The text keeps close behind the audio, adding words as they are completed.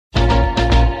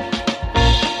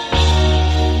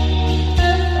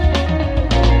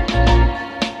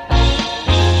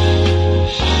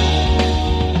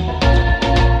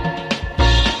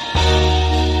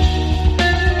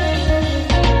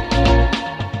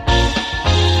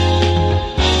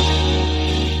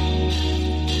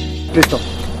Listo.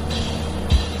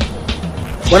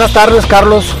 Buenas tardes,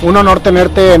 Carlos. Un honor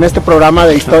tenerte en este programa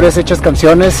de Historias Hechas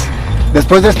Canciones.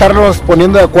 Después de estarnos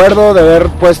poniendo de acuerdo, de haber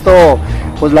puesto,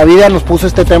 pues la vida nos puso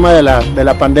este tema de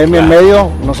la pandemia en medio,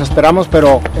 nos esperamos,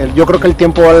 pero yo creo que el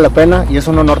tiempo vale la pena y es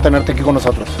un honor tenerte aquí con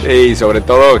nosotros. Y sobre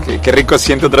todo, qué rico se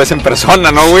siente otra vez en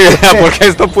persona, ¿no, güey? Porque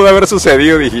esto pudo haber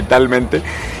sucedido digitalmente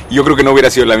y yo creo que no hubiera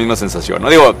sido la misma sensación, ¿no?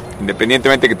 Digo,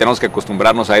 independientemente que tenemos que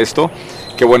acostumbrarnos a esto,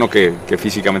 qué bueno que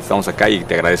físicamente estamos acá y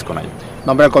te agradezco, Nayo.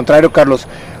 No, hombre, al contrario, Carlos.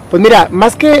 Pues mira,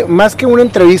 más que una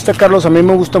entrevista, Carlos, a mí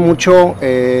me gusta mucho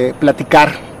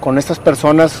platicar con estas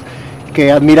personas que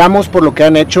admiramos por lo que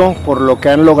han hecho, por lo que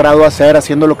han logrado hacer,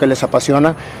 haciendo lo que les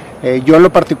apasiona. Yo en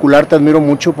lo particular te admiro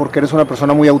mucho porque eres una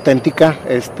persona muy auténtica,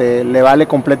 le vale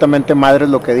completamente madres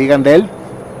lo que digan de él.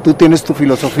 Tú tienes tu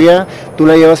filosofía, tú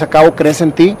la llevas a cabo, crees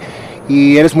en ti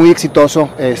y eres muy exitoso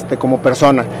como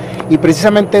persona. Y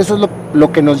precisamente eso es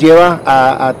lo que nos lleva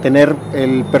a tener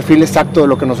el perfil exacto de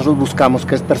lo que nosotros buscamos,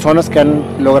 que es personas que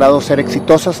han logrado ser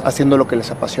exitosas haciendo lo que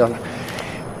les apasiona.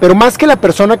 Pero más que la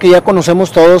persona que ya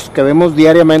conocemos todos, que vemos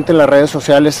diariamente en las redes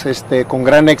sociales con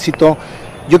gran éxito,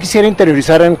 yo quisiera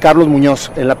interiorizar en Carlos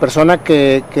Muñoz, en la persona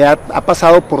que ha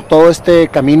pasado por todo este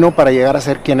camino para llegar a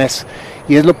ser quien es.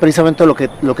 Y es precisamente lo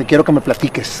que quiero que me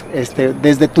platiques.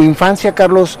 Desde tu infancia,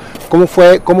 Carlos, ¿cómo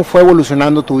fue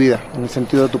evolucionando tu vida en el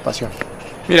sentido de tu pasión?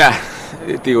 Mira,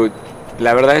 digo,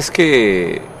 la verdad es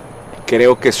que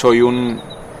creo que soy un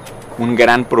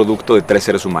gran producto de 3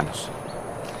 seres humanos.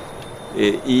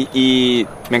 Y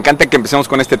me encanta que empecemos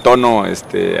con este tono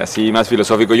así más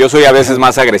filosófico. Yo soy a veces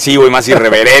más agresivo y más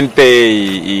irreverente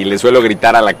y le suelo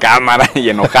gritar a la cámara y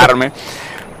enojarme.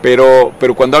 Pero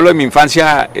cuando hablo de mi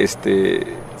infancia,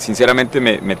 sinceramente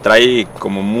me trae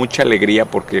como mucha alegría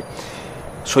porque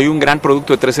soy un gran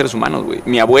producto de 3 seres humanos, güey.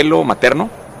 Mi abuelo materno,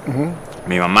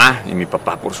 mi mamá y mi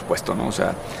papá, por supuesto, ¿no? O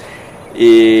sea,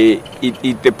 y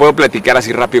te puedo platicar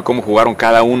así rápido cómo jugaron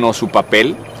cada uno su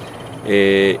papel.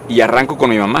 Y arranco con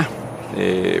mi mamá,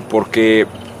 porque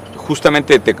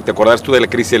justamente te acordarás tú de la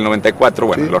crisis del 94,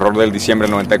 bueno, sí. El horror del diciembre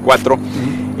del 94.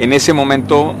 En ese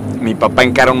momento mi papá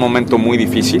encara un momento muy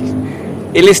difícil.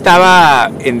 Él estaba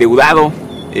endeudado,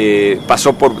 él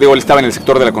estaba en el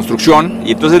sector de la construcción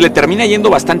y entonces le termina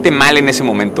yendo bastante mal en ese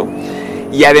momento.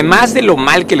 Y además de lo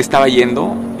mal que le estaba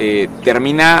yendo,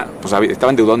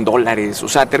 estaba endeudado en dólares, o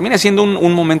sea, termina siendo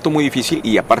un momento muy difícil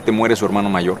y aparte muere su hermano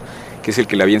mayor, que es el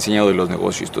que le había enseñado de los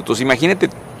negocios. Entonces imagínate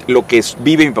lo que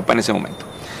vive mi papá en ese momento.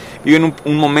 Vive en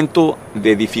un momento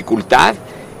de dificultad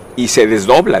y se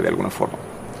desdobla de alguna forma.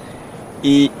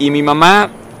 Y mi mamá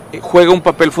juega un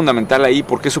papel fundamental ahí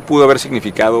porque eso pudo haber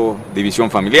significado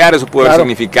división familiar, eso pudo haber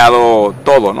significado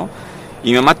todo, ¿no?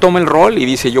 Y mi mamá toma el rol y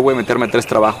dice, yo voy a meterme a 3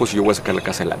 trabajos y yo voy a sacar la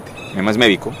casa adelante. Mi mamá es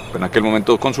médico, pero en aquel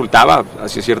momento consultaba,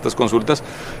 hacía ciertas consultas,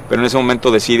 pero en ese momento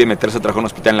decide meterse a trabajar en un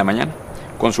hospital en la mañana.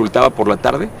 Consultaba por la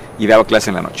tarde y daba clase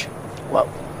en la noche. Wow.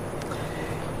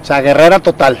 O sea, guerrera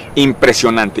total.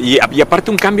 Impresionante. Y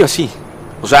aparte un cambio así.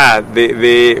 O sea,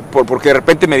 porque de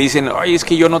repente me dicen, oye, es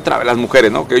que yo no trabajo, las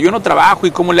mujeres, ¿no? Que yo no trabajo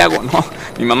y ¿cómo le hago? No,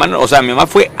 mi mamá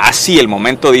fue así el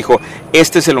momento, dijo,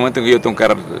 este es el momento en que yo tengo que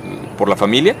dar por la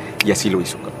familia, y así lo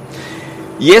hizo.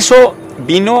 Y eso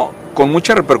vino con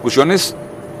muchas repercusiones,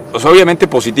 pues obviamente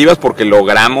positivas, porque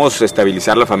logramos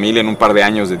estabilizar la familia en un par de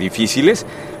años de difíciles,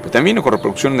 pero también vino con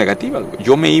repercusiones negativas, güey.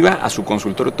 Yo me iba a su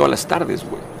consultorio todas las tardes,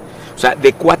 güey. O sea,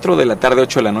 de 4 de la tarde a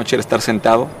 8 de la noche era estar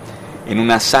sentado en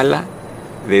una sala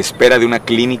de espera de una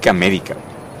clínica médica,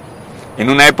 en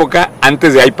una época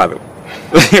antes de iPad.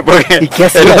 Porque ¿y qué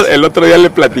hacías? El otro día le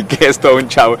platiqué esto a un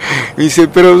chavo y dice,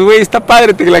 pero güey, está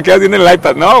padre, te la quedas viendo en el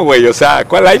iPad. No, güey, o sea,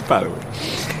 ¿cuál iPad, güey?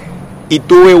 Y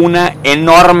tuve una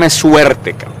enorme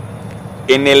suerte, cabrón.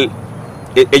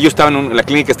 Ellos estaban la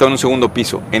clínica estaba en un segundo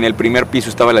piso, en el primer piso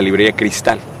estaba la librería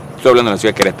Cristal, estoy hablando de la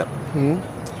ciudad de Querétaro,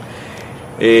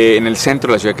 en el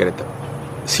centro de la ciudad de Querétaro.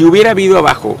 Si hubiera habido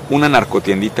abajo una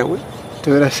narcotiendita, güey,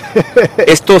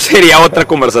 esto sería otra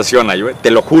conversación, güey,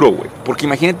 te lo juro, güey. Porque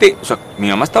imagínate, o sea, mi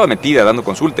mamá estaba metida dando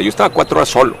consulta, yo estaba 4 horas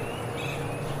solo.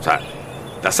 O sea,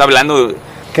 estás hablando.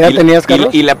 ¿Qué edad tenías,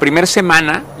 Carlos? Y la primera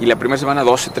semana,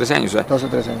 12, 13 años. O sea, 12,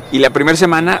 13 años. Y la primera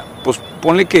semana, pues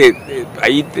ponle que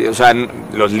ahí, o sea,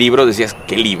 los libros decías,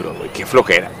 ¿qué libro, güey? Qué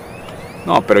flojera.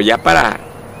 No, pero ya para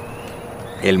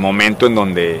el momento en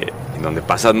donde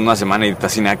pasas una semana y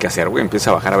estás sin nada que hacer, güey, empiezas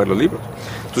a bajar a ver los libros.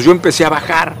 Entonces yo empecé a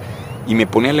bajar y me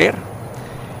ponía a leer.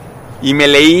 Y me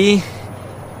leí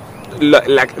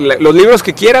los libros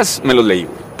que quieras, me los leí,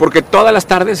 güey. Porque todas las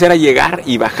tardes era llegar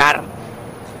y bajar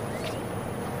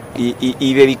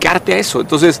y dedicarte a eso.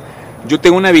 Entonces yo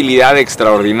tengo una habilidad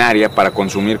extraordinaria para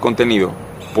consumir contenido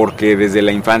porque desde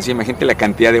la infancia, imagínate la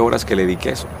cantidad de horas que le dediqué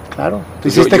a eso. Claro, tú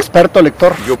hiciste experto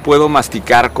lector. Yo puedo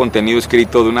masticar contenido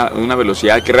escrito de una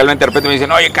velocidad que realmente de repente me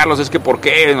dicen, oye Carlos, es que ¿por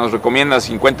qué nos recomiendas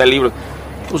 50 libros?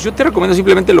 Pues yo te recomiendo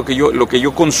simplemente lo que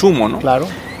yo consumo, ¿no? Claro.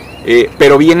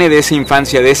 Pero viene de esa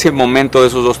infancia, de ese momento, de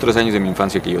esos 2-3 años de mi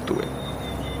infancia que yo tuve.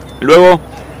 Luego,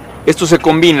 esto se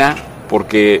combina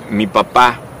porque mi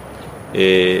papá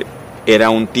era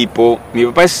un tipo, mi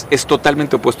papá es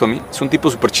totalmente opuesto a mí, es un tipo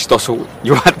súper chistoso, güey.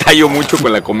 Yo batallo mucho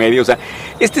con la comedia, o sea,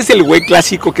 este es el güey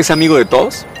clásico que es amigo de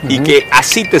todos y que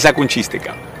así te saca un chiste,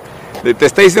 cabrón. Te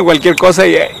está diciendo cualquier cosa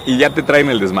y ya te traen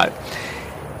el desmadre.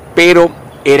 Pero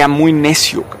era muy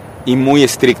necio y muy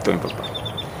estricto mi papá.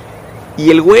 Y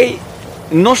el güey,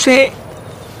 no sé,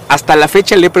 hasta la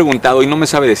fecha le he preguntado y no me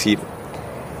sabe decir,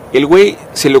 el güey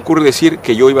se le ocurre decir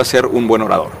que yo iba a ser un buen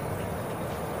orador.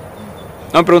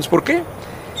 No me preguntes por qué.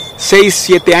 6,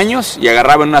 7 años y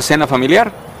agarraba en una cena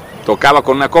familiar, tocaba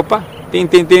con una copa, tin,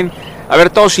 tin, tin. A ver,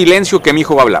 todo silencio que mi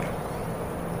hijo va a hablar.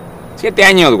 7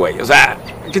 años, güey, o sea,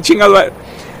 qué chingado.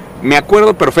 Me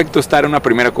acuerdo perfecto estar en una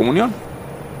primera comunión.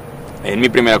 En mi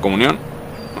primera comunión,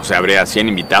 o sea, habría 100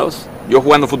 invitados. Yo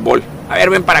jugando fútbol. A ver,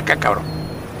 ven para acá, cabrón.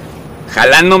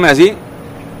 Jalándome así,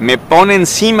 me pone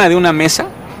encima de una mesa,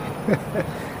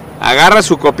 agarra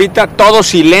su copita, todo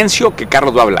silencio que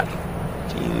Carlos va a hablar.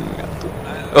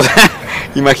 O sea,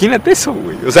 imagínate eso,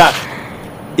 güey. O sea,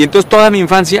 y entonces toda mi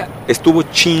infancia estuvo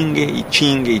chingue y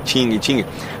chingue y chingue y chingue.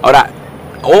 Ahora,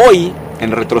 hoy,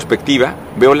 en retrospectiva,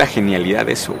 veo la genialidad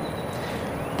de eso.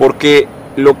 Porque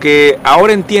lo que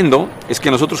ahora entiendo es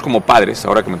que nosotros como padres,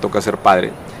 ahora que me toca ser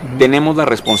padre, tenemos la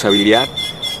responsabilidad.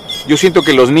 Yo siento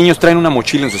que los niños traen una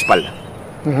mochila en su espalda.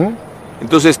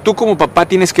 Entonces tú como papá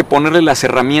tienes que ponerle las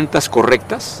herramientas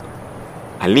correctas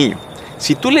al niño.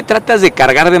 Si tú le tratas de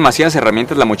cargar demasiadas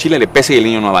herramientas, la mochila le pesa y el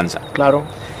niño no avanza. Claro.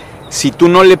 Si tú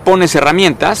no le pones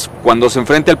herramientas, cuando se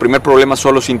enfrente al primer problema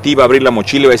solo sin ti, va a abrir la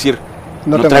mochila y va a decir,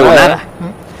 no traigo nada.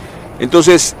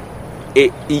 Entonces,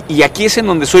 y aquí es en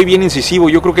donde soy bien incisivo.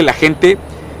 Yo creo que la gente,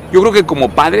 yo creo que como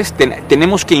padres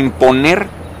tenemos que imponer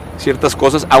ciertas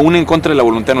cosas aún en contra de la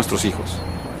voluntad de nuestros hijos.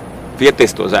 Fíjate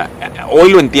esto, o sea,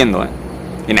 hoy lo entiendo, ¿eh?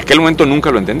 En aquel momento nunca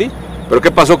lo entendí. Pero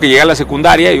 ¿qué pasó? Que llegué a la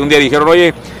secundaria y un día dijeron,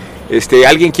 oye,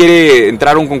 ¿alguien quiere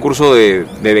entrar a un concurso de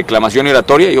declamación y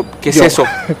oratoria? Y yo, ¿qué es eso?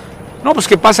 No, pues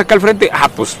 ¿qué pasa acá al frente? Ah,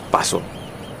 pues paso.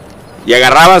 Y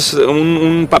agarrabas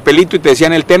un papelito y te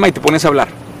decían el tema y te pones a hablar.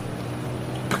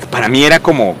 Porque para mí era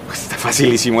como, está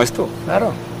facilísimo esto.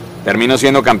 Claro. Termino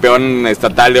siendo campeón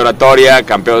estatal de oratoria,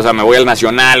 campeón, o sea, me voy al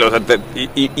nacional, o sea,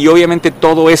 y obviamente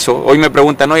todo eso, hoy me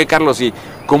preguntan, oye Carlos, ¿y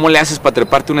cómo le haces para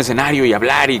treparte un escenario y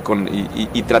hablar y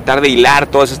tratar de hilar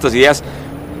todas estas ideas?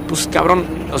 Pues cabrón,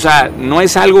 o sea, no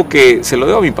es algo que se lo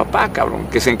debo a mi papá, cabrón,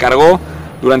 que se encargó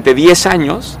durante 10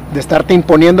 años. De estarte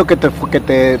imponiendo que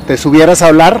te subieras a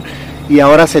hablar y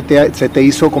ahora se te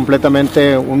hizo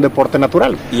completamente un deporte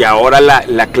natural. Y ahora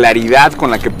la claridad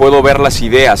con la que puedo ver las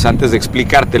ideas antes de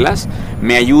explicártelas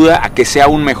me ayuda a que sea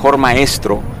un mejor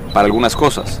maestro para algunas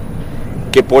cosas.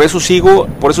 Que por eso sigo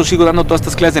dando todas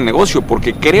estas clases de negocio,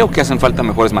 porque creo que hacen falta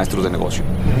mejores maestros de negocio.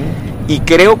 Y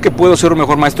creo que puedo ser un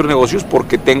mejor maestro de negocios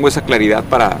porque tengo esa claridad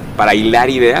para hilar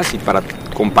ideas y para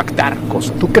compactar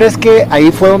cosas. ¿Tú crees que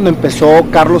ahí fue donde empezó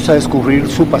Carlos a descubrir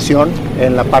su pasión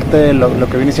en la parte de lo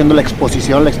que viene siendo la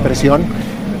exposición, la expresión?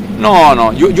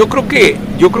 No, yo creo que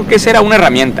esa era una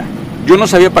herramienta. Yo no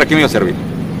sabía para qué me iba a servir.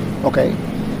 Ok.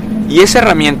 Y esa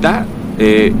herramienta,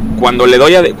 cuando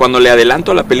le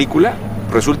adelanto a la película,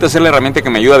 resulta ser la herramienta que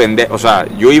me ayuda a vender. O sea,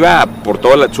 yo iba por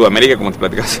toda la Sudamérica, como te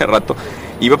platicaba hace rato,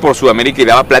 iba por Sudamérica y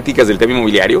daba pláticas del tema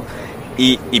inmobiliario.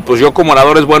 Y pues yo como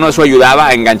orador es bueno, eso ayudaba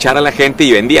a enganchar a la gente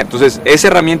y vendía. Entonces esa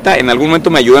herramienta en algún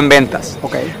momento me ayudó en ventas.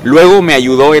 Okay. Luego me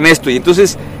ayudó en esto. Y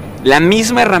entonces la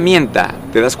misma herramienta,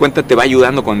 te das cuenta, te va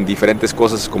ayudando con diferentes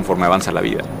cosas conforme avanza la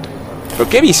vida. Pero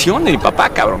qué visión de mi papá,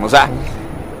 cabrón. O sea,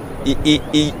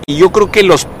 y yo creo que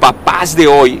los papás de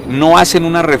hoy no hacen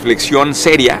una reflexión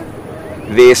seria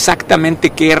de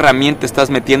exactamente qué herramienta estás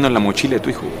metiendo en la mochila de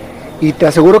tu hijo. Y te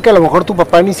aseguro que a lo mejor tu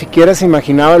papá ni siquiera se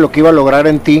imaginaba lo que iba a lograr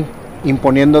en ti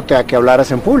imponiéndote a que hablaras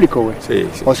en público, güey. Sí.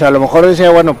 O sea, a lo mejor decía,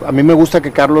 bueno, a mí me gusta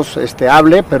que Carlos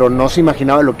hable, pero no se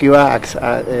imaginaba lo que iba a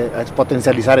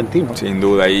potencializar en ti, ¿no? Sin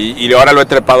duda. Y ahora lo he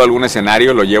trepado a algún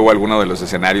escenario, lo llevo a alguno de los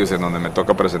escenarios en donde me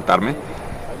toca presentarme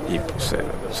y pues,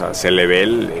 o sea, se le ve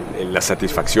la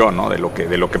satisfacción, ¿no? de lo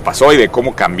que pasó y de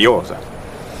cómo cambió, o sea.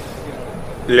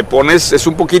 Le pones, es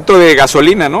un poquito de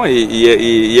gasolina, ¿no?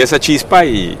 Y esa chispa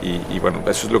y bueno,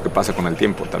 eso es lo que pasa con el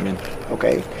tiempo también. Ok.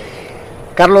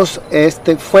 Carlos,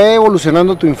 fue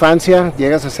evolucionando tu infancia,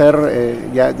 llegas a ser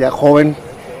ya joven.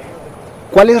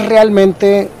 ¿Cuál es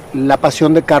realmente la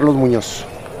pasión de Carlos Muñoz?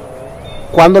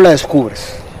 ¿Cuándo la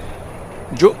descubres?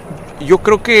 Yo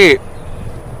creo que,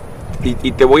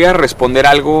 y te voy a responder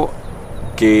algo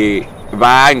que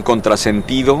va en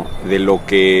contrasentido de lo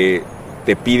que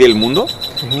te pide el mundo.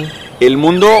 Uh-huh. El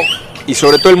mundo, y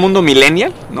sobre todo el mundo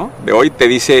millennial, ¿no?, de hoy, te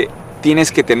dice,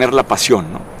 tienes que tener la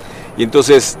pasión, ¿no? Y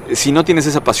entonces, si no tienes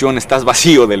esa pasión, estás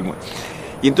vacío del mundo.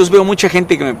 Y entonces veo mucha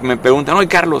gente que me pregunta, oye,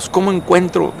 Carlos, ¿cómo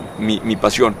encuentro mi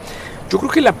pasión? Yo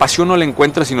creo que la pasión no la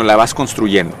encuentras, sino la vas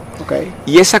construyendo. Okay.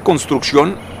 Y esa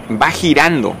construcción va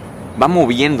girando, va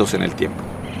moviéndose en el tiempo,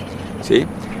 ¿sí?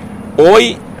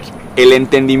 Hoy, el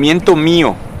entendimiento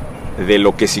mío de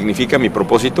lo que significa mi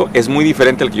propósito es muy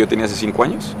diferente al que yo tenía hace 5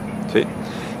 años, ¿sí?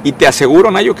 Y te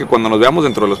aseguro, Nayo, que cuando nos veamos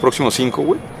dentro de los próximos 5,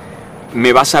 güey,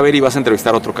 me vas a ver y vas a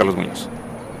entrevistar a otro Carlos Muñoz,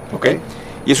 ¿ok?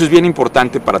 Y eso es bien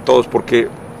importante para todos, porque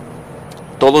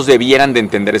todos debieran de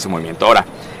entender ese movimiento. Ahora,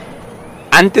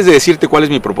 antes de decirte cuál es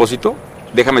mi propósito,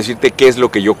 déjame decirte qué es lo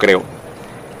que yo creo.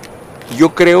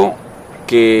 Yo creo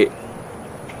que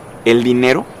el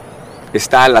dinero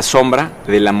está a la sombra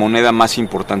de la moneda más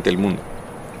importante del mundo.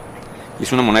 Y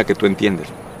es una moneda que tú entiendes.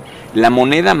 La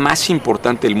moneda más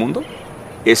importante del mundo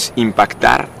es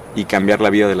impactar y cambiar la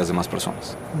vida de las demás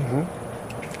personas. Uh-huh.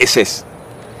 Ese es.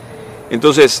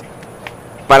 Entonces,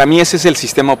 para mí ese es el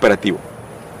sistema operativo.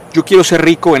 Yo quiero ser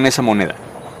rico en esa moneda.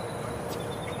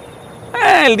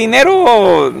 El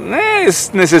dinero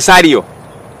es necesario,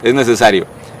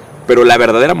 pero la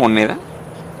verdadera moneda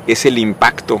es el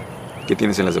impacto que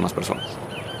tienes en las demás personas,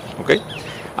 ¿ok?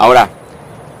 Ahora,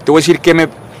 te voy a decir que me...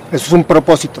 Eso es un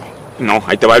propósito. No,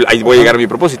 ahí voy a llegar a mi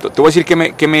propósito. Te voy a decir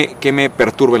que me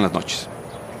perturba en las noches.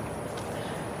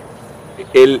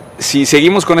 Si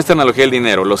seguimos con esta analogía del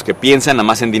dinero, los que piensan nada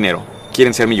más en dinero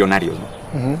quieren ser millonarios, ¿no?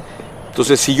 Uh-huh.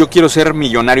 Entonces, si yo quiero ser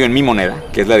millonario en mi moneda,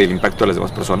 que es la del impacto de las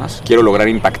demás personas, quiero lograr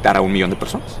impactar a 1 millón de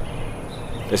personas.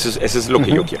 Eso es lo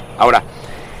que yo quiero. Ahora,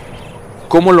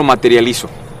 ¿cómo lo materializo?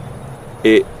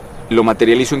 Lo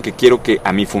materializo en que quiero que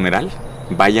a mi funeral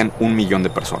vayan 1 millón de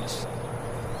personas.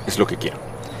 Es lo que quiero.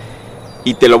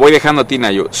 Y te lo voy dejando a ti,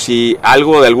 Nayo. Si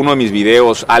algo de alguno de mis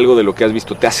videos, algo de lo que has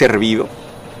visto te ha servido,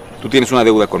 tú tienes una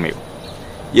deuda conmigo.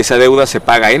 Y esa deuda se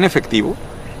paga en efectivo,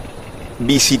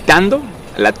 visitando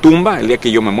la tumba el día que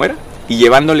yo me muera y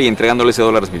llevándole y entregándole ese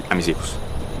dólar a mis hijos.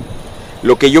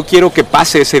 Lo que yo quiero que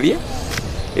pase ese día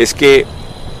es que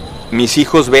mis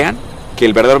hijos vean que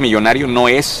el verdadero millonario no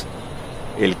es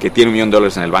el que tiene $1 millón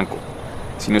en el banco,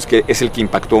 sino es que es el que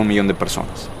impactó a 1 millón de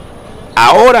personas.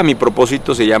 Ahora mi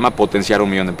propósito se llama potenciar a 1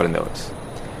 millón de emprendedores.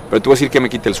 Pero te voy a decir que me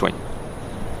quite el sueño.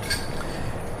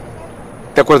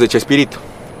 ¿Te acuerdas de Chespirito?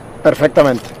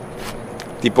 Perfectamente.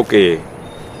 Tipo que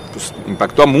pues,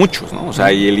 impactó a muchos, ¿no? O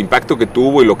sea, y el impacto que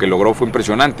tuvo y lo que logró fue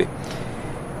impresionante.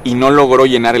 Y no logró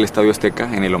llenar el Estadio Azteca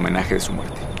en el homenaje de su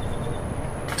muerte.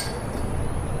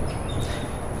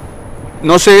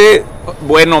 No sé,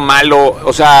 bueno o malo,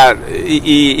 o sea,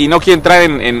 y no quiero entrar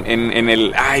en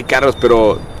el, ay, Carlos,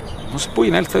 pero no se puede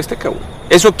llenar el Estadio Azteca, güey.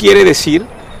 Eso quiere decir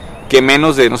que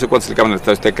menos de, no sé cuántos se caben en el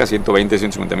Estadio Azteca, 120,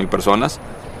 150 mil personas,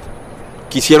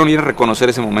 quisieron ir a reconocer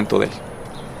ese momento de él.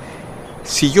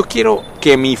 Si yo quiero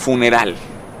que mi funeral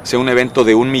sea un evento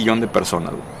de 1 millón de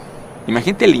personas,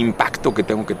 imagínate el impacto que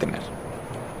tengo que tener.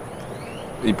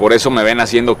 Y por eso me ven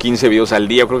haciendo 15 videos al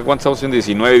día. Creo que ¿cuántos estamos haciendo?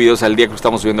 19 videos al día que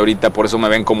estamos subiendo ahorita. Por eso me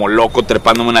ven como loco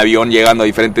trepándome en un avión, llegando a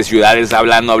diferentes ciudades,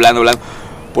 hablando.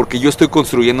 Porque yo estoy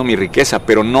construyendo mi riqueza,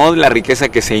 pero no la riqueza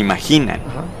que se imaginan,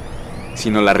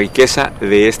 sino la riqueza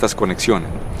de estas conexiones.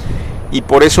 Y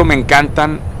por eso me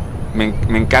encanta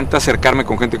acercarme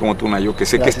con gente como tú, Nayo, que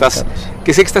sé que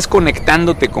estás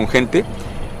conectándote con gente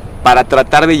para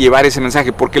tratar de llevar ese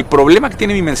mensaje, porque el problema que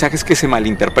tiene mi mensaje es que se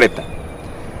malinterpreta.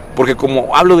 Porque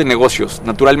como hablo de negocios,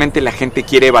 naturalmente la gente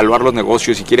quiere evaluar los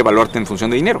negocios y quiere evaluarte en función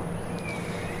de dinero.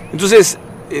 Entonces,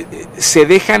 se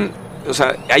dejan, o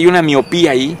sea, hay una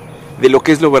miopía ahí de lo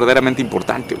que es lo verdaderamente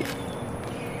importante, güey.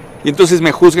 Y entonces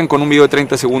me juzgan con un video de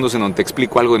 30 segundos en donde te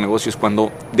explico algo de negocios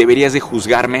cuando deberías de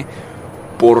juzgarme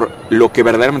por lo que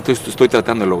verdaderamente estoy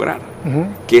tratando de lograr,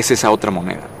 que es esa otra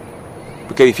moneda.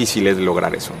 Qué difícil es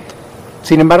lograr eso.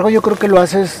 Sin embargo, yo creo que lo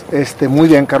haces muy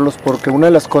bien, Carlos, porque una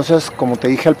de las cosas, como te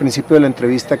dije al principio de la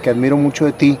entrevista, que admiro mucho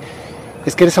de ti,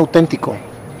 es que eres auténtico,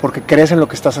 porque crees en lo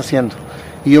que estás haciendo.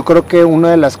 Y yo creo que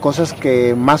una de las cosas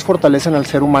que más fortalecen al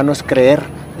ser humano es creer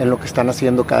en lo que están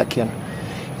haciendo cada quien.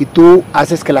 Y tú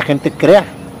haces que la gente crea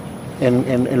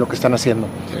en lo que están haciendo.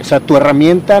 Sí. O sea, tu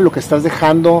herramienta, lo que estás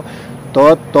dejando,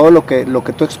 todo lo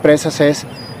que tú expresas es,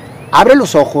 abre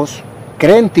los ojos,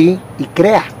 cree en ti y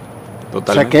crea.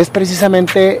 Totalmente. O sea, que es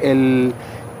precisamente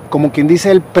como quien dice,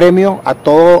 el premio a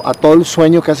todo el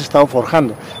sueño que has estado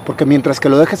forjando. Porque mientras que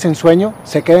lo dejes en sueño,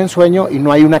 se queda en sueño y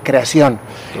no hay una creación.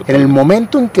 Total. En el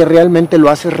momento en que realmente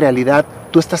lo haces realidad,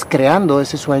 tú estás creando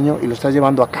ese sueño y lo estás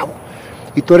llevando a cabo.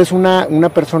 Y tú eres una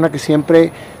persona que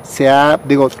siempre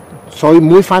soy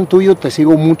muy fan tuyo, te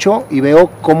sigo mucho y veo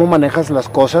cómo manejas las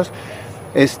cosas,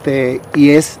 y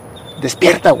es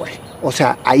despierta, güey. O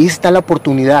sea, ahí está la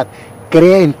oportunidad.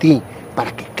 Cree en ti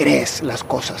para que crees las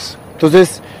cosas.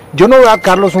 Entonces, yo no veo a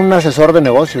Carlos un asesor de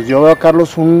negocios, yo veo a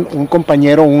Carlos un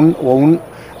compañero,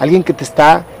 alguien que te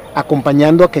está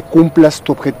acompañando a que cumplas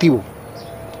tu objetivo.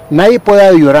 Nadie puede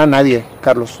ayudar a nadie,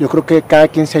 Carlos. Yo creo que cada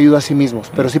quien se ayuda a sí mismo,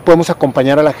 pero sí podemos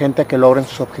acompañar a la gente a que logren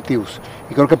sus objetivos.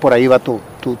 Y creo que por ahí va tu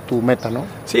meta, ¿no?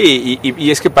 Sí,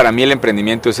 y es que para mí el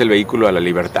emprendimiento es el vehículo a la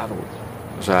libertad, güey.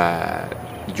 O sea,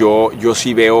 yo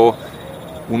sí veo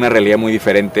una realidad muy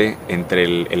diferente entre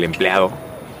el empleado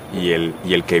y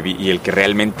el que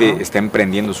realmente está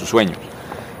emprendiendo su sueño.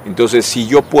 Entonces, si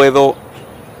yo puedo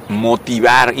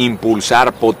motivar,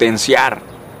 impulsar, potenciar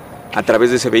a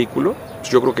través de ese vehículo, pues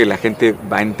yo creo que la gente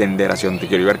va a entender hacia dónde te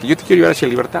quiero llevar. Que yo te quiero llevar hacia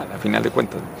libertad, a final de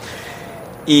cuentas.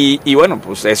 Y bueno,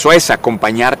 pues eso es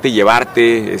acompañarte,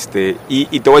 llevarte.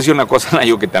 Y te voy a decir una cosa,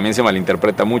 Nayo, que también se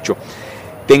malinterpreta mucho.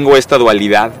 Tengo esta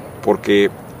dualidad porque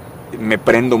me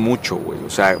prendo mucho, güey. O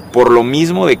sea, por lo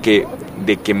mismo de que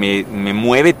me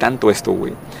mueve tanto esto,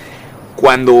 güey.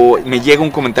 Cuando me llega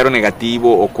un comentario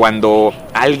negativo o cuando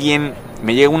alguien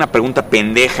me llega una pregunta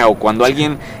pendeja o cuando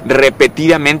alguien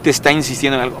repetidamente está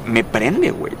insistiendo en algo, me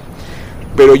prende, güey.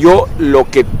 Pero yo lo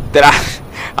que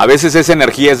a veces esa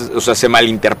energía se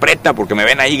malinterpreta porque me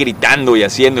ven ahí gritando y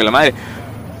haciendo y la madre.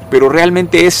 Pero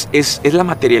realmente es la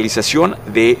materialización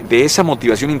de esa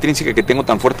motivación intrínseca que tengo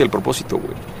tan fuerte del propósito,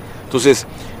 güey. Entonces,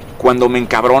 cuando me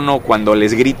encabrono, cuando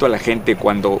les grito a la gente,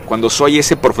 cuando soy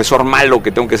ese profesor malo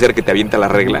que tengo que ser que te avienta la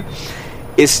regla,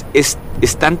 es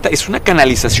una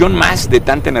canalización más de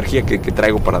tanta energía que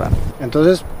traigo para dar.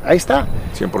 Entonces, ahí está.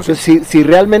 100%. Entonces, si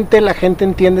realmente la gente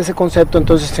entiende ese concepto,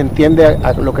 entonces se entiende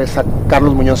a lo que está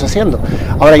Carlos Muñoz haciendo.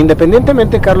 Ahora,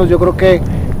 independientemente, Carlos, yo creo que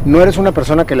no eres una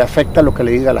persona que le afecta lo que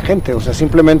le diga a la gente. O sea,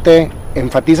 simplemente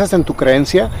enfatizas en tu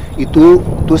creencia y tú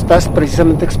estás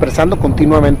precisamente expresando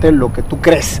continuamente lo que tú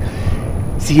crees.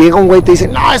 Si llega un güey y te dice,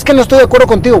 no, es que no estoy de acuerdo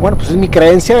contigo, bueno, pues es mi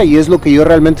creencia y es lo que yo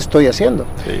realmente estoy haciendo.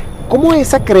 Sí. ¿Cómo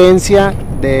esa creencia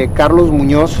de Carlos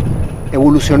Muñoz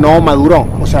evolucionó, maduró?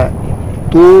 O sea,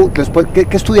 tú después, ¿qué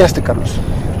estudiaste, Carlos?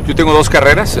 Yo tengo 2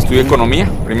 carreras, estudié economía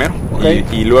primero, okay,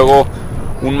 y luego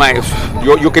un maestro.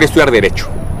 Yo quería estudiar Derecho,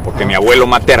 porque mi abuelo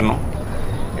materno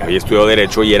había estudiado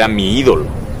Derecho y era mi ídolo.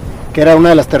 Que era una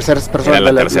de las terceras personas.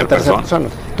 Era la tercera persona.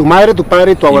 Tu madre, tu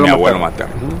padre y tu abuelo materno. Mi abuelo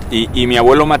materno. Y mi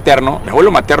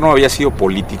abuelo materno había sido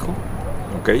político,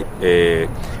 ¿okay?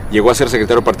 Llegó a ser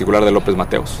secretario particular de López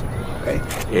Mateos.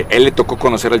 Okay. Él le tocó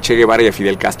conocer al Che Guevara y a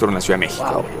Fidel Castro en la Ciudad de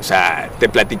México. Wow. O sea, te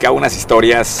platicaba unas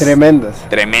historias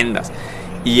tremendas.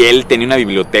 Y él tenía una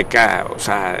biblioteca, o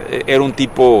sea, era un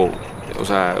tipo, o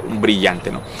sea, un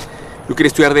brillante, ¿no? Yo quería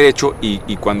estudiar Derecho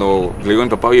y cuando le digo a mi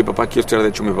papá, oye, papá, quiero estudiar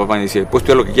Derecho, mi papá me dice, puedes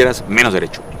estudiar lo que quieras, menos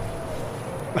Derecho.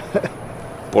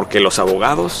 Porque los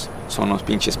abogados son unos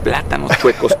pinches plátanos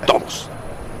chuecos todos.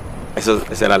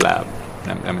 Esa era la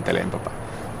mentalidad de mi papá.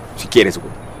 Si quieres,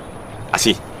 güey.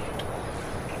 Así.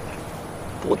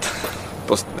 Puta.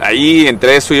 Pues ahí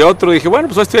entre eso y otro dije, bueno,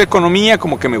 pues voy a estudiar Economía,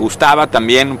 como que me gustaba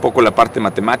también un poco la parte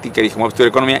matemática. Dije, voy a estudiar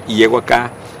Economía y llego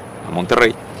acá, a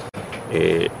Monterrey.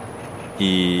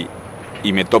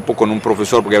 Y me topo con un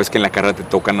profesor, porque ya ves que en la carrera te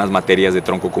tocan las materias de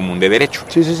tronco común de Derecho.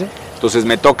 Sí. Entonces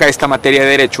me toca esta materia de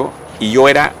Derecho y yo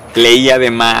leía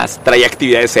de más, traía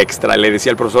actividades extra, le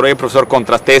decía al profesor, oye, profesor,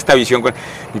 contrasté esta visión con...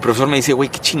 Mi profesor me dice, güey,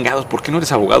 qué chingados, ¿por qué no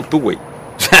eres abogado tú, güey?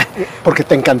 O sea, porque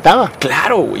te encantaba.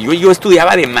 Claro, güey, yo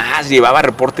estudiaba de más, llevaba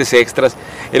reportes extras,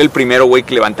 era el primero, güey,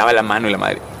 que levantaba la mano y la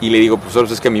madre. Y le digo, profesor,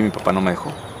 pues es que a mí mi papá no me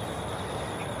dejó.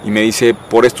 Y me dice,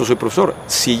 por esto soy profesor.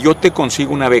 Si yo te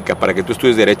consigo una beca para que tú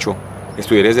estudies Derecho,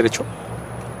 ¿estudiarías Derecho?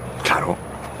 Claro.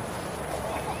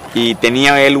 Y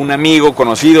tenía él un amigo,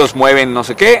 conocidos, mueven no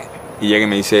sé qué, y llega y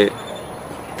me dice,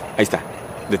 ahí está,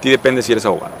 de ti depende si eres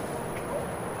abogado.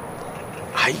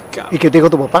 Ay, cabrón. ¿Y qué te dijo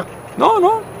tu papá?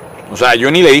 No, o sea,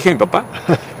 yo ni le dije a mi papá,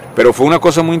 pero fue una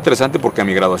cosa muy interesante porque a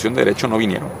mi graduación de Derecho no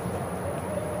vinieron.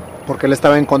 Porque él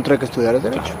estaba en contra de que estudiaras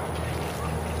Derecho. Claro.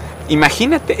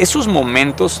 Imagínate esos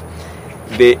momentos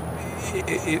de...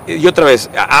 Y otra vez,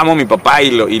 amo a mi papá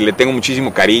y le tengo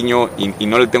muchísimo cariño y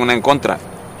no le tengo nada en contra.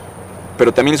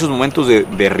 Pero también esos momentos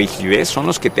de rigidez son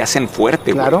los que te hacen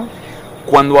fuerte, güey. Claro.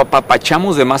 Cuando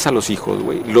apapachamos de más a los hijos,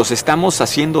 güey, los estamos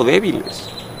haciendo débiles.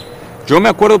 Yo me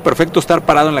acuerdo perfecto estar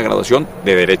parado en la graduación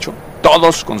de Derecho,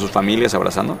 todos con sus familias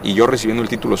abrazando y yo recibiendo el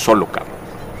título solo, cabrón.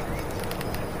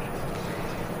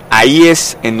 Ahí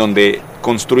es en donde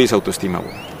construyes autoestima,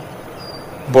 güey.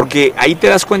 Porque ahí te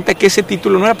das cuenta que ese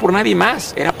título no era por nadie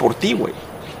más, era por ti, güey.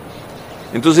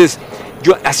 Entonces,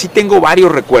 yo así tengo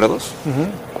varios recuerdos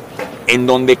en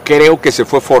donde creo que se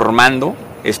fue formando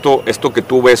esto que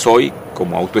tú ves hoy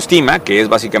como autoestima, que es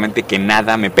básicamente que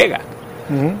nada me pega.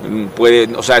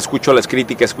 O sea, escucho las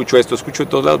críticas, escucho esto, escucho de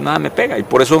todos lados, nada me pega. Y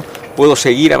por eso puedo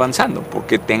seguir avanzando,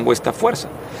 porque tengo esta fuerza.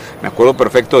 Me acuerdo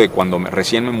perfecto de cuando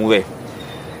recién me mudé.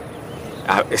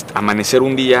 Amanecer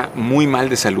un día muy mal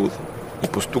de salud. Y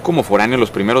pues tú como foráneo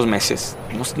los primeros meses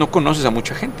no conoces a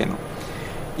mucha gente, ¿no?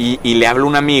 Y le hablo a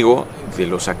un amigo de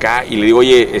los acá y le digo,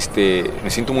 oye, me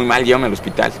siento muy mal, llévame al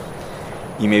hospital.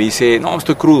 Y me dice, no,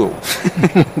 estoy crudo.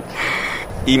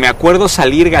 Y me acuerdo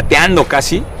salir gateando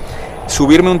casi,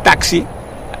 subirme a un taxi,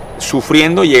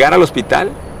 sufriendo, llegar al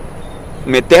hospital,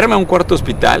 meterme a un cuarto de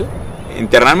hospital,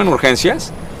 internarme en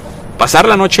urgencias, pasar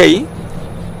la noche ahí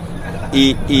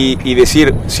y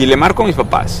decir, si le marco a mis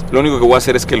papás, lo único que voy a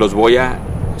hacer es que los voy a...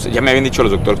 O sea, ya me habían dicho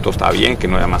los doctores que todo estaba bien, que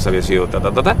no nada más había sido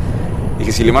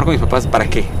Dije, si le marco a mis papás, ¿para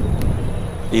qué?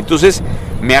 Y entonces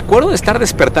me acuerdo de estar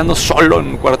despertando solo en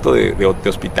un cuarto de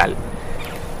hospital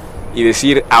y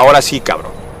decir, ahora sí,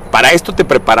 cabrón, para esto te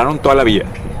prepararon toda la vida,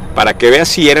 para que veas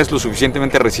si eres lo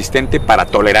suficientemente resistente para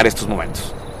tolerar estos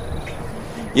momentos.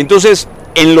 Y entonces,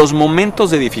 en los momentos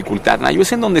de dificultad, Nayo,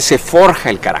 es en donde se forja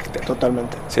el carácter.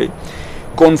 Totalmente. ¿Sí?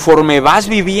 Conforme vas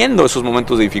viviendo esos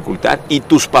momentos de dificultad y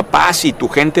tus papás y tu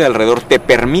gente de alrededor te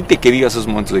permite que vivas esos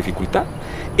momentos de dificultad,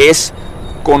 es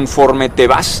conforme te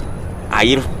vas a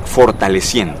ir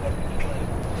fortaleciendo.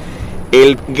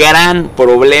 El gran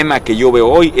problema que yo veo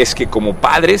hoy es que como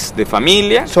padres de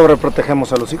familia...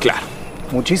 sobreprotegemos a los hijos. Claro.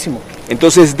 Muchísimo.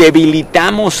 Entonces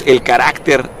debilitamos el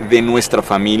carácter de nuestra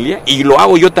familia y lo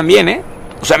hago yo también, ¿eh?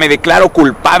 O sea, me declaro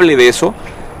culpable de eso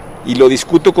y lo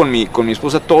discuto con mi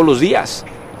esposa todos los días.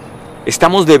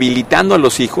 Estamos debilitando a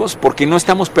los hijos porque no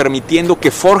estamos permitiendo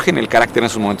que forjen el carácter en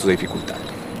esos momentos de dificultad.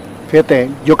 Fíjate,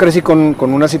 yo crecí con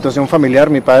una situación familiar,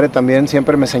 mi padre también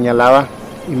siempre me señalaba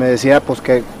y me decía pues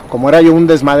que como era yo un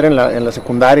desmadre en la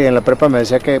secundaria y en la prepa, me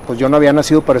decía que pues yo no había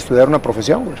nacido para estudiar una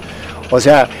profesión, güey. O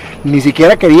sea, ni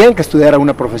siquiera querían que estudiara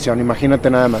una profesión, imagínate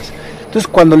nada más. Entonces,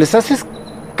 cuando les haces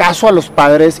caso a los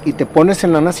padres y te pones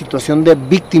en una situación de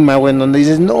víctima, güey, en donde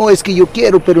dices, no, es que yo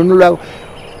quiero, pero no lo hago,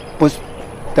 pues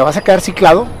te vas a quedar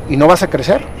ciclado y no vas a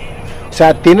crecer. O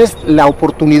sea, tienes la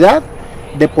oportunidad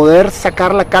de poder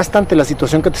sacar la casta ante la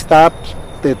situación que te está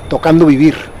tocando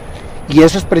vivir. Y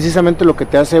eso es precisamente lo que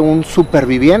te hace un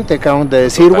superviviente, cabrón, de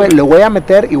decir, güey, le voy a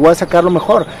meter y voy a sacar lo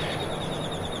mejor.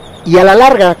 Y a la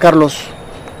larga, Carlos,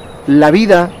 la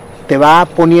vida te va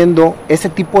poniendo ese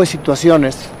tipo de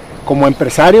situaciones como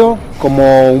empresario,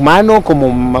 como humano,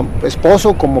 como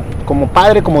esposo, como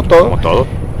padre, como todo. Como todo.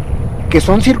 Que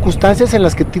son circunstancias en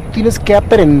las que tú tienes que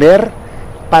aprender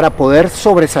para poder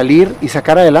sobresalir y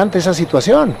sacar adelante esa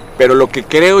situación. Pero lo que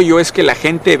creo yo es que la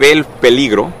gente ve el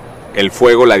peligro, el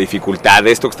fuego, la dificultad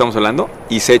de esto que estamos hablando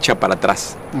y se echa para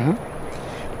atrás.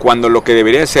 Cuando lo que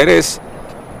debería ser es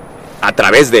a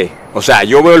través de, o sea,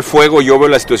 yo veo el fuego, yo veo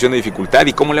la situación de dificultad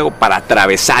y cómo le hago para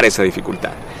atravesar esa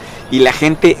dificultad. Y la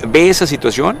gente ve esa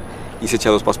situación y se echa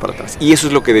 2 pasos para atrás. Y eso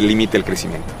es lo que delimita el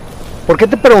crecimiento. ¿Por qué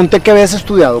te pregunté qué habías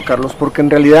estudiado, Carlos? Porque en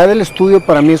realidad el estudio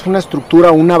para mí es una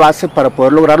estructura, una base para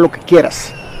poder lograr lo que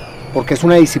quieras. Porque es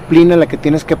una disciplina en la que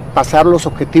tienes que pasar los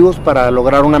objetivos para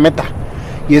lograr una meta.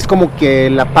 Y es como que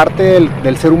la parte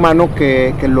del ser humano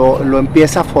que lo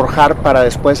empieza a forjar para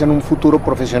después en un futuro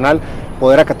profesional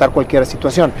poder acatar cualquier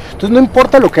situación. Entonces no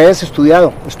importa lo que hayas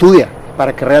estudiado, estudia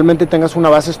para que realmente tengas una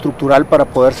base estructural para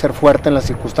poder ser fuerte en las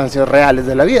circunstancias reales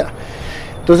de la vida.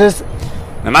 Entonces...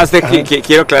 Nada más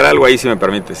quiero aclarar algo ahí si me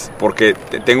permites, porque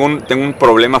tengo un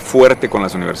problema fuerte con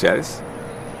las universidades.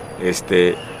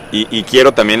 Y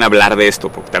quiero también hablar de esto,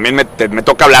 porque también me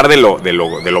toca hablar de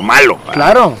lo malo.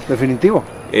 Claro, definitivo.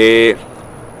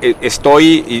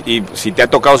 Estoy, y si te ha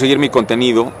tocado seguir mi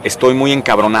contenido, estoy muy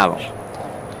encabronado,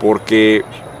 porque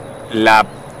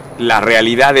la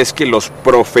realidad es que los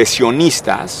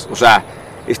profesionistas, o sea,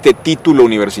 este título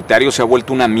universitario se ha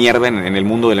vuelto una mierda en el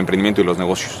mundo del emprendimiento y los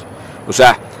negocios. O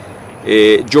sea,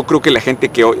 yo creo que la gente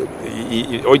que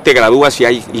hoy te gradúas y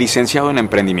hay licenciado en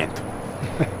emprendimiento.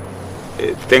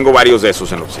 Tengo varios de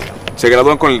esos en la oficina. Se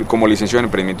gradúan como licenciado en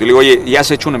emprendimiento. Y le digo, oye, ¿ya has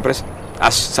hecho una empresa?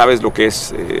 ¿Sabes lo que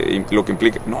es, lo que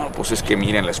implica? No, pues es que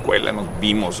mira, en la escuela nos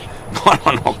vimos.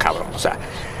 No, cabrón. O sea,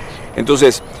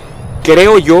 entonces,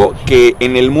 creo yo que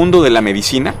en el mundo de la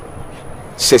medicina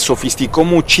se sofisticó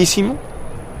muchísimo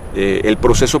el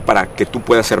proceso para que tú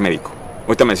puedas ser médico.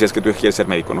 ahorita me decías que tú quieres ser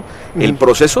médico, ¿no? El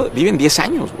proceso, viven 10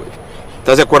 años, güey.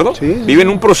 ¿Estás de acuerdo? Sí. Viven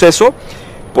un proceso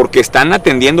porque están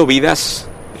atendiendo vidas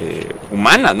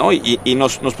humanas, ¿no? Y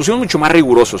nos pusimos mucho más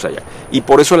rigurosos allá. Y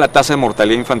por eso la tasa de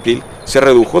mortalidad infantil se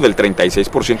redujo del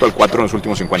 36% al 4% en los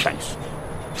últimos 50 años.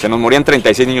 Se nos morían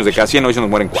 36 niños de cada 100, hoy se nos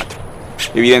mueren 4.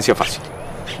 Evidencia fácil.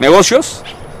 ¿Negocios?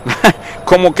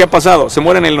 ¿Cómo que ha pasado? Se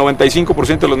mueren el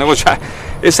 95% de los negocios.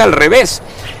 Es al revés.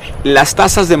 Las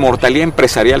tasas de mortalidad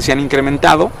empresarial se han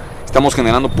incrementado. Estamos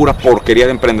generando pura porquería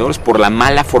de emprendedores por la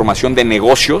mala formación de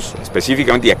negocios,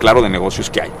 específicamente, y aclaro, de negocios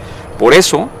que hay. Por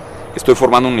eso estoy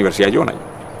formando una universidad yo.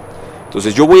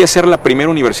 Entonces yo voy a ser la primera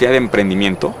universidad de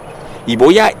emprendimiento y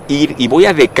voy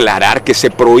a declarar que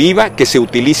se prohíba que se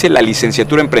utilice la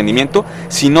licenciatura de emprendimiento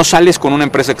si no sales con una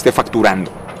empresa que esté facturando.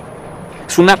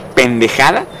 Es una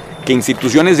pendejada que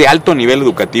instituciones de alto nivel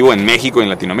educativo en México y en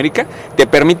Latinoamérica te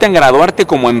permitan graduarte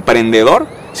como emprendedor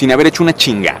sin haber hecho una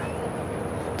chingada.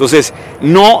 Entonces,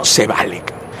 no se vale.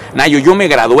 Nayo, yo me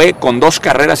gradué con 2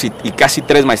 carreras y casi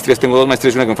 3 maestrías. Tengo 2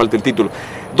 maestrías y una que me falta el título.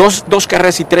 Dos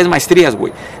carreras y 3 maestrías,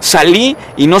 güey. Salí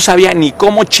y no sabía ni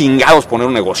cómo chingados poner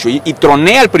un negocio. Y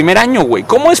troné al primer año, güey.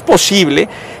 ¿Cómo es posible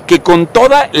que con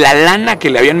toda la lana que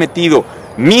le habían metido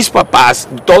mis papás,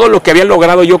 todo lo que había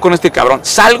logrado yo con este cabrón,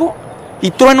 salgo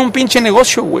y trueno un pinche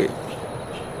negocio, güey?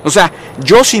 O sea,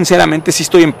 yo sinceramente sí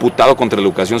estoy emputado contra la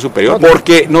educación superior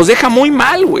porque nos deja muy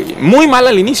mal, güey. Muy mal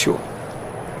al inicio.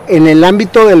 En el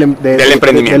ámbito del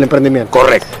emprendimiento. Del emprendimiento.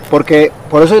 Correcto. Porque,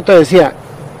 por eso yo te decía,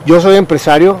 yo soy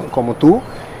empresario, como tú,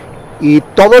 y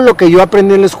todo lo que yo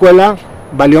aprendí en la escuela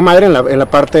valió madre en la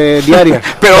parte diaria.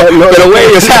 pero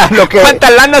güey, o sea, ¿cuánta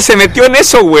lana se metió en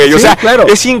eso, güey? O sí, sea, claro.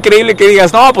 Es increíble que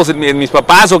digas, no, pues mis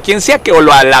papás o quien sea, o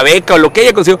la beca o lo que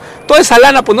haya conseguido, toda esa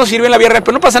lana pues no sirvió en la vida real,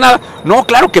 pero no pasa nada. No,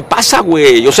 claro que pasa,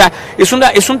 güey. O sea, es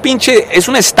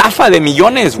una estafa de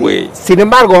millones, güey. Sin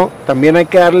embargo, también hay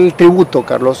que darle el tributo,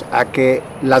 Carlos, a que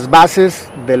las bases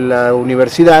de la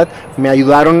universidad me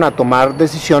ayudaron a tomar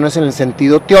decisiones en el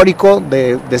sentido teórico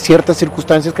de ciertas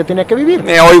circunstancias que tenía que vivir.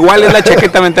 O igual es la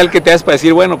chaqueta mental que te das para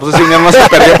decir, bueno, pues ese dinero no se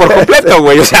perdió por completo,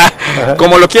 güey. O sea,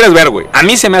 como lo quieres ver, güey. A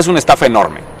mí se me hace una estafa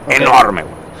enorme, enorme,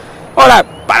 güey. Ahora,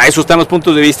 para eso están los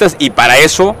puntos de vista y para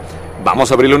eso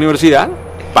vamos a abrir la universidad,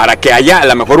 para que haya a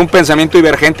lo mejor un pensamiento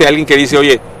divergente de alguien que dice,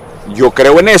 oye, yo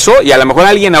creo en eso, y a lo mejor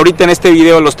alguien ahorita en este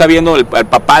video lo está viendo, el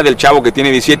papá del chavo que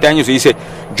tiene 17 años y dice,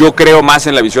 yo creo más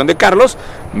en la visión de Carlos,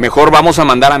 mejor vamos a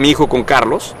mandar a mi hijo con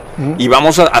Carlos y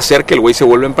vamos a hacer que el güey se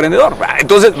vuelva emprendedor.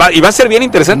 Entonces, va a ser bien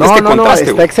interesante contraste.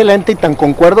 Está excelente y tan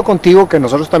concuerdo contigo que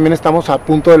nosotros también estamos a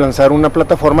punto de lanzar una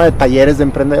plataforma de talleres de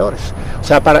emprendedores. O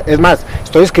sea, es más,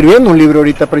 estoy escribiendo un libro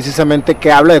ahorita precisamente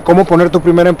que habla de cómo poner tu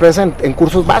primera empresa en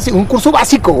cursos básicos, un curso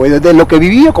básico, güey, de lo que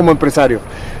viví yo como empresario.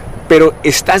 Pero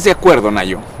 ¿estás de acuerdo,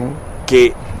 Nayo,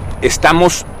 que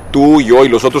estamos, tú, yo y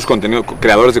los otros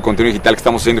creadores de contenido digital que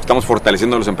estamos haciendo, que estamos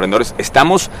fortaleciendo a los emprendedores,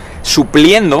 estamos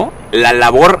supliendo la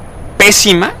labor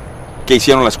pésima que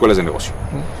hicieron las escuelas de negocio?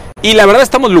 Y la verdad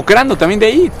estamos lucrando también de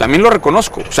ahí, también lo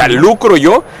reconozco. O sea, lucro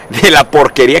yo de la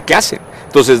porquería que hacen.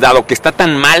 Entonces, dado que está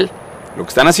tan mal lo que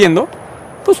están haciendo,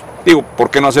 pues digo, ¿por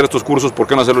qué no hacer estos cursos? ¿Por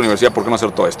qué no hacer la universidad? ¿Por qué no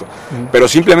hacer todo esto? Pero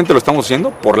simplemente lo estamos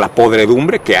haciendo por la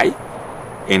podredumbre que hay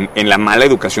en la mala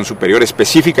educación superior,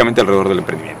 específicamente alrededor del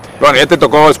emprendimiento. Bueno, ya te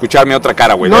tocó escucharme otra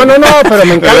cara, güey. No, pero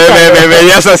me encanta. Me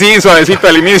veías así, suavecito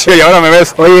al inicio, y ahora me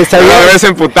ves, oye, me ves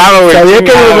emputado, güey. Sabía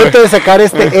que en el momento de sacar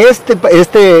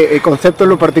este concepto en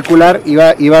lo particular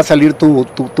iba a salir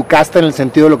tu casta en el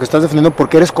sentido de lo que estás defendiendo,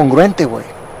 porque eres congruente, güey.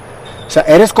 O sea,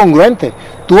 eres congruente.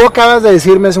 Tú acabas de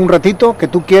decirme hace un ratito que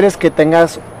tú quieres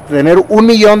tener 1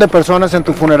 millón de personas en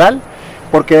tu funeral,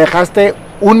 porque dejaste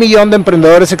 1 millón de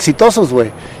emprendedores exitosos,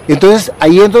 güey. Y entonces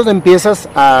ahí es donde empiezas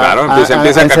a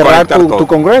encerrar tu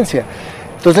congruencia.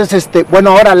 Entonces,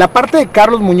 bueno, ahora, la parte de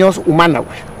Carlos Muñoz humana,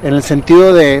 güey, en el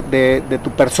sentido de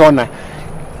tu persona.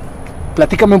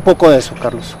 Platícame un poco de eso,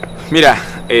 Carlos. Mira,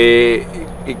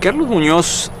 Carlos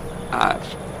Muñoz,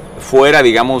 fuera,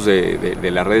 digamos,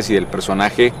 de las redes y del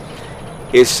personaje,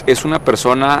 es una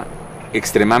persona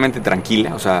extremadamente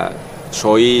tranquila. O sea,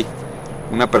 soy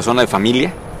una persona de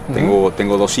familia.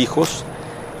 Tengo 2 hijos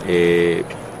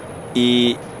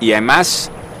y además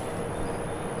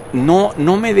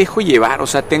no me dejo llevar. O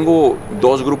sea, tengo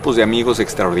 2 grupos de amigos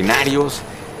extraordinarios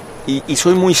y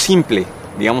soy muy simple,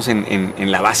 digamos,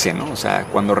 en la base, ¿no? O sea,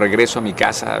 cuando regreso a mi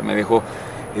casa me dejo,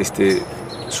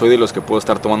 soy de los que puedo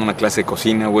estar tomando una clase de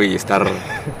cocina, güey, y estar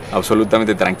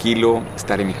absolutamente tranquilo,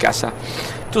 estar en mi casa.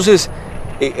 Entonces,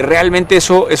 realmente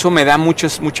eso me da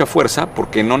mucha fuerza,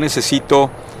 porque no necesito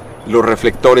los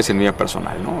reflectores en mi vida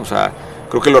personal, ¿no? O sea,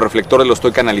 creo que los reflectores los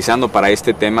estoy canalizando para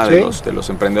este tema de los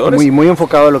emprendedores. Muy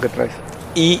enfocado a lo que traes.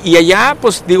 Y allá,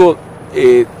 pues digo,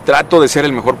 trato de ser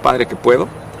el mejor padre que puedo.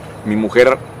 Mi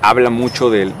mujer habla mucho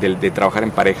de trabajar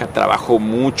en pareja, trabajo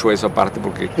mucho esa parte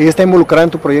porque... ¿Ella está involucrada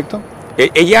en tu proyecto?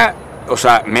 Ella, o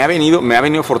sea, me ha venido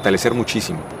a fortalecer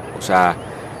muchísimo. O sea,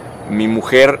 mi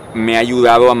mujer me ha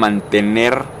ayudado a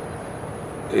mantener,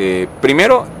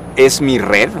 primero es mi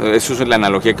red, eso es la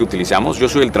analogía que utilizamos, yo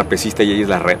soy el trapecista y ella es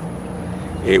la red.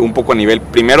 Un poco a nivel,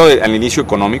 primero al inicio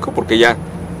económico, porque ella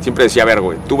siempre decía, a ver,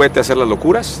 güey, tú vete a hacer las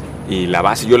locuras y la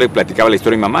base, yo le platicaba la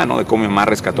historia a mi mamá, ¿no? De cómo mi mamá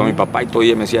rescató a mi papá y todo, y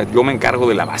ella me decía, yo me encargo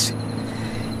de la base.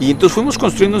 Y entonces fuimos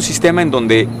construyendo un sistema en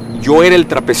donde yo era el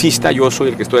trapecista, yo soy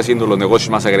el que estoy haciendo los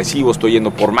negocios más agresivos, estoy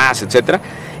yendo por más, etcétera,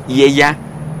 y ella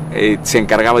se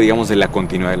encargaba, digamos, de la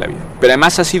continuidad de la vida. Pero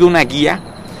además ha sido una guía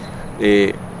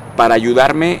para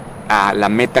ayudarme a la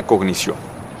metacognición.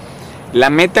 La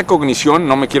metacognición,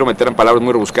 no me quiero meter en palabras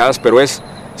muy rebuscadas, pero es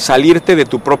salirte de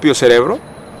tu propio cerebro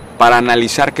para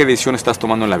analizar qué decisión estás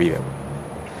tomando en la vida.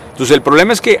 Entonces el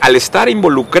problema es que al estar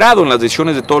involucrado en las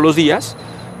decisiones de todos los días,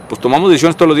 pues tomamos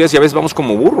decisiones todos los días y a veces vamos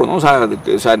como burro, ¿no? O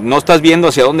sea, no estás viendo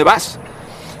hacia dónde vas.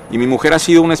 Y mi mujer ha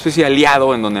sido una especie de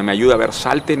aliado en donde me ayuda a ver,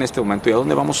 salte en este momento y a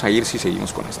dónde vamos a ir si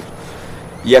seguimos con esto.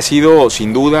 Y ha sido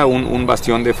sin duda un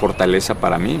bastión de fortaleza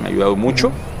para mí, me ha ayudado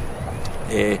mucho.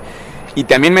 Y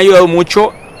también me ha ayudado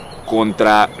mucho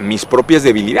contra mis propias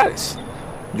debilidades.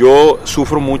 Yo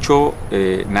sufro mucho,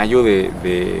 Nayo,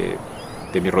 de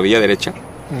mi rodilla derecha.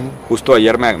 Justo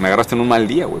ayer me agarraste en un mal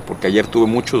día, güey, porque ayer tuve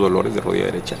muchos dolores de rodilla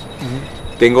derecha.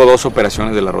 Tengo 2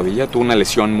 operaciones de la rodilla, tuve una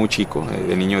lesión muy chico,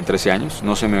 de niño de 13 años,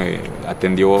 no se me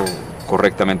atendió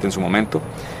correctamente en su momento.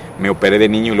 Me operé de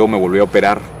niño y luego me volví a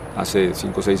operar hace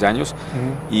 5 o 6 años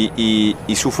y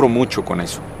sufro mucho con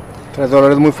eso. Tras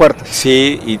dolores muy fuertes.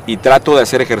 Sí, y trato de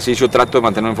hacer ejercicio, trato de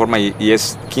mantenerme en forma y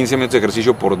es 15 minutos de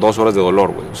ejercicio por 2 horas de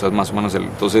dolor, güey. O sea, es más o menos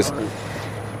entonces...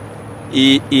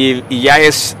 Y ya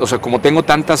es, o sea, como tengo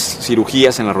tantas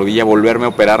cirugías en la rodilla, volverme a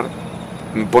operar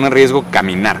me pone en riesgo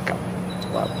caminar, cabrón.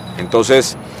 Wow.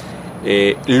 Entonces,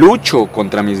 lucho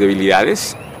contra mis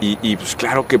debilidades y pues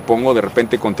claro que pongo de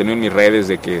repente contenido en mis redes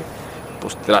de que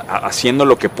pues haciendo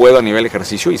lo que puedo a nivel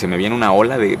ejercicio y se me viene una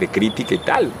ola de crítica y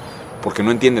tal, porque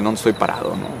no entienden dónde estoy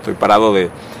parado, ¿no? Estoy parado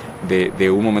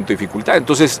de un momento de dificultad.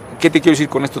 Entonces, ¿qué te quiero decir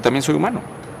con esto? También soy humano.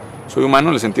 Soy humano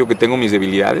en el sentido que tengo mis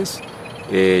debilidades.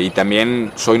 Y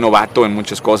también soy novato en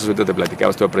muchas cosas. Ahorita te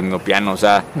platicaba, estoy aprendiendo piano. O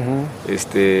sea,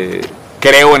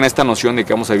 creo en esta noción de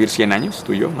que vamos a vivir 100 años,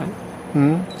 tú y yo,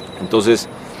 ¿no? Entonces,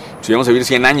 si vamos a vivir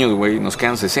 100 años, güey, nos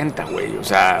quedan 60, güey. O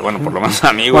sea, bueno, por lo menos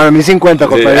amigos. Bueno, a mí 50,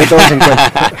 compadre, todos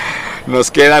 50. Nos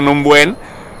quedan un buen.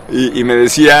 Y me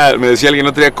decía alguien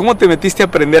otro día, ¿cómo te metiste a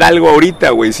aprender algo ahorita,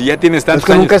 güey? Si ya tienes tantos años.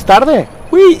 Es que nunca es tarde.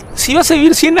 Güey, si vas a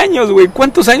vivir 100 años, güey,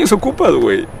 ¿cuántos años ocupas,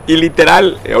 güey? Y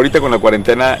literal, ahorita con la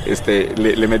cuarentena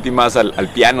le metí más al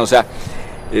piano, o sea,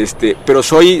 pero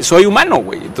soy humano,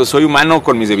 güey. Entonces soy humano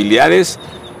con mis debilidades,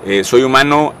 soy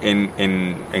humano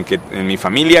en mi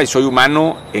familia y soy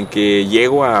humano en que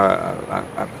llego a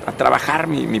trabajar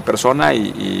mi persona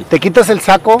y... ¿Te quitas el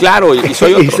saco? Claro, y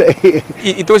soy otro.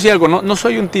 Y te voy a decir algo, no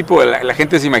soy un tipo, la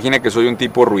gente se imagina que soy un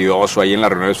tipo ruidoso ahí en las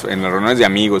reuniones de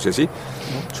amigos y así.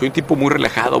 Soy un tipo muy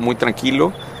relajado, muy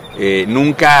tranquilo.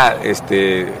 Nunca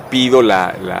pido o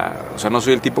sea, no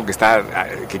soy el tipo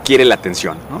que quiere la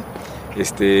atención, ¿no?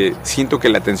 Siento que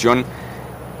la atención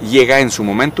llega en su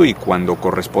momento y cuando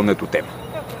corresponde tu tema.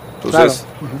 Entonces,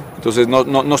 claro. Entonces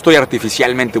no estoy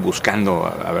artificialmente buscando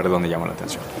a ver dónde llamo la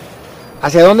atención.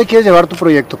 ¿Hacia dónde quieres llevar tu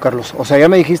proyecto, Carlos? O sea, ya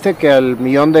me dijiste que al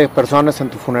 1,000,000 de personas en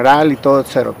tu funeral y todo,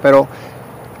 cero, pero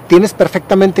 ¿tienes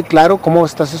perfectamente claro cómo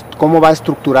va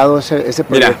estructurado ese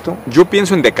proyecto? Mira, yo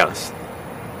pienso en décadas,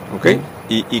 ¿ok?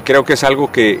 Y creo que es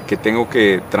algo que tengo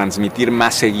que transmitir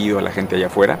más seguido a la gente allá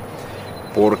afuera,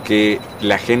 porque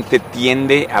la gente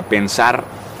tiende a pensar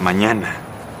mañana,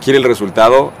 quiere el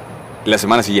resultado la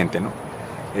semana siguiente, ¿no?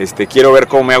 Quiero ver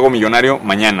cómo me hago millonario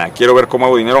mañana, quiero ver cómo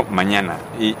hago dinero mañana,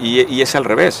 y es al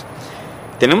revés.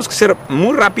 Tenemos que ser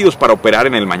muy rápidos para operar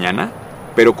en el mañana,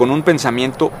 pero con un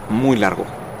pensamiento muy largo.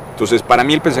 Entonces, para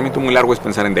mí el pensamiento muy largo es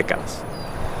pensar en décadas.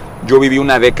 Yo viví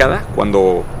una década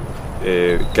cuando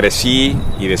crecí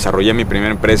y desarrollé mi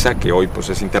primera empresa, que hoy pues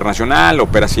es internacional,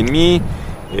 opera sin mí,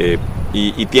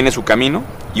 y tiene su camino,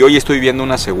 y hoy estoy viviendo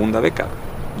una segunda década,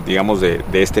 digamos, de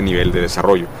este nivel de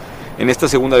desarrollo. En esta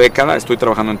segunda década estoy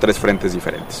trabajando en 3 frentes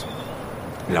diferentes.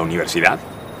 La universidad,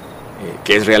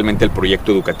 que es realmente el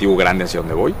proyecto educativo grande hacia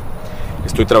donde voy.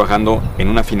 Estoy trabajando en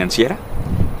una financiera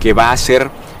que va a ser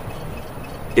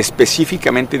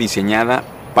específicamente diseñada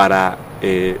para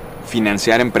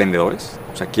financiar emprendedores.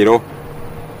 O sea, quiero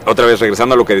otra vez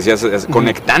regresando a lo que decías,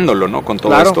 conectándolo, ¿no? Con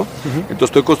todo esto. Entonces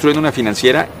estoy construyendo una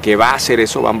financiera que va a hacer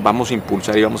eso, vamos a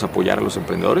impulsar y vamos a apoyar a los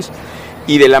emprendedores.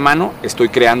 Y de la mano estoy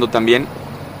creando también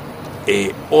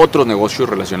otros negocios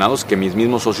relacionados que mis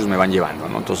mismos socios me van llevando,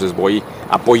 ¿no? Entonces voy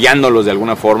apoyándolos de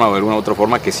alguna forma o de alguna otra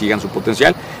forma que sigan su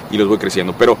potencial y los voy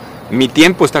creciendo. Pero mi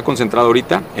tiempo está concentrado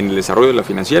ahorita en el desarrollo de la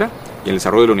financiera y en el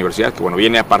desarrollo de la universidad, que bueno,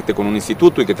 viene aparte con un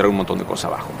instituto y que trae un montón de cosas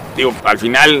abajo. Digo, al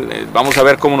final vamos a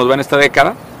ver cómo nos va en esta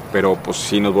década, pero pues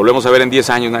si nos volvemos a ver en 10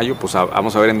 años, Nayo, pues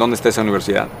vamos a ver en dónde está esa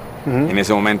universidad en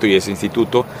ese momento y ese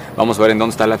instituto, vamos a ver en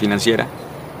dónde está la financiera,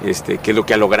 qué es lo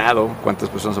que ha logrado, cuántas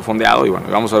personas ha fondeado, y bueno,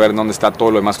 vamos a ver en dónde está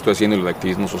todo lo demás que estoy haciendo y lo de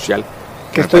activismo social.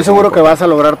 Que estoy seguro que vas a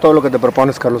lograr todo lo que te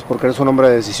propones, Carlos, porque eres un hombre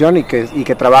de decisión y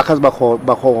que trabajas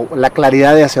bajo la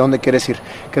claridad de hacia dónde quieres ir,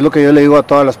 que es lo que yo le digo a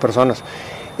todas las personas.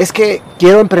 Es que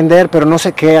quiero emprender, pero no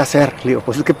sé qué hacer. Le digo,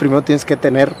 pues es que primero tienes que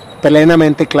tener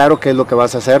plenamente claro qué es lo que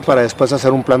vas a hacer para después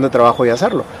hacer un plan de trabajo y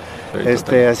hacerlo.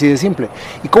 Sí, así de simple.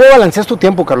 ¿Y cómo balanceas tu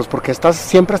tiempo, Carlos? Porque estás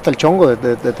siempre hasta el chongo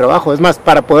de trabajo. Es más,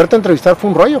 para poderte entrevistar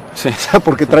fue un rollo. Sí. O sea,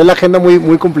 porque traes la agenda muy,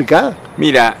 muy complicada.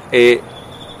 Mira,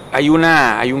 hay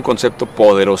un concepto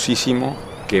poderosísimo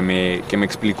que me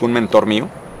explicó un mentor mío,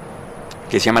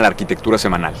 que se llama la arquitectura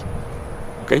semanal.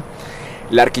 ¿Okay?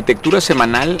 La arquitectura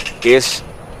semanal es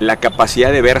la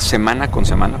capacidad de ver semana con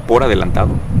semana, por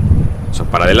adelantado, o sea,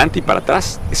 para adelante y para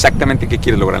atrás, exactamente qué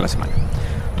quieres lograr en la semana.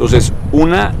 Entonces,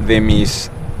 una de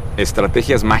mis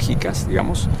estrategias mágicas,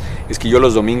 digamos, es que yo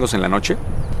los domingos en la noche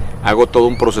hago todo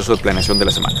un proceso de planeación de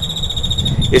la semana.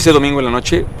 Ese domingo en la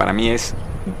noche para mí es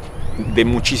de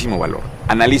muchísimo valor.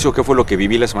 Analizo qué fue lo que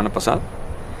viví la semana pasada,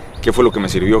 qué fue lo que me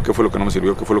sirvió, qué fue lo que no me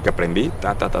sirvió, qué fue lo que aprendí,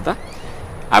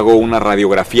 Hago una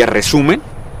radiografía resumen,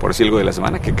 por decir algo de la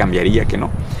semana, qué cambiaría, qué no.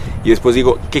 Y después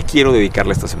digo, ¿qué quiero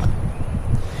dedicarle esta semana?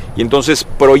 Y entonces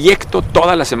proyecto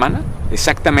toda la semana,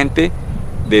 exactamente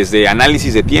desde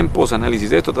análisis de tiempos,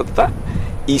 análisis de esto,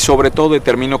 y sobre todo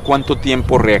determino cuánto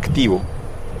tiempo reactivo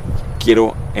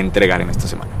quiero entregar en esta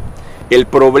semana. El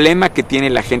problema que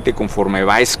tiene la gente conforme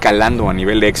va escalando a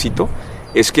nivel de éxito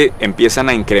es que empiezan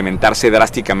a incrementarse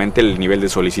drásticamente el nivel de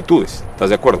solicitudes. ¿Estás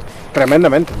de acuerdo?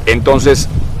 Tremendamente. Entonces,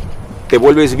 te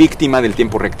vuelves víctima del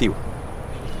tiempo reactivo.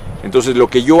 Entonces, lo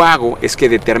que yo hago es que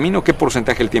determino qué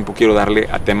porcentaje del tiempo quiero darle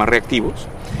a temas reactivos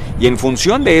y en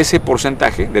función de ese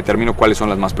porcentaje determino cuáles son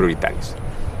las más prioritarias.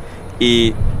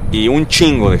 Y un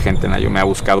chingo de gente, Nayo, me ha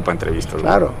buscado para entrevistas.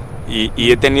 Claro.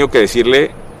 Y he tenido que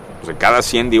decirle, pues de cada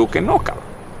 100 digo que no, cabrón.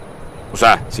 O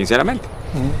sea, sinceramente.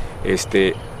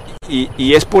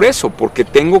 Y es por eso, porque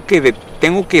tengo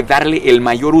que darle el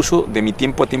mayor uso de mi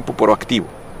tiempo a tiempo proactivo.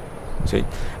 ¿Sí?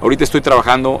 Ahorita estoy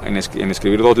trabajando en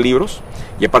escribir 2 libros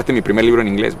y aparte mi primer libro en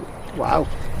inglés. Wow.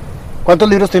 ¿Cuántos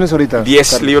libros tienes ahorita? 10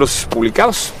 Carlos? Libros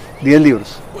publicados. 10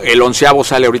 libros. El 11º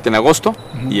sale ahorita en agosto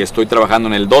y estoy trabajando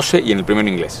en el 12 y en el primero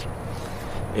en inglés.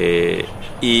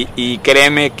 Y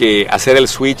créeme que hacer el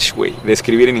switch, güey, de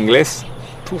escribir en inglés,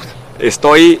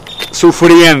 estoy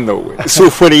sufriendo, güey,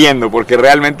 sufriendo, porque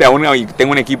realmente aún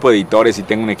tengo un equipo de editores y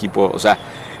tengo un equipo, o sea,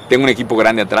 tengo un equipo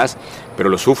grande atrás, pero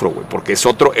lo sufro, güey, porque es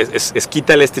otro, es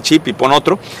quítale este chip y pon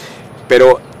otro,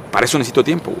 pero para eso necesito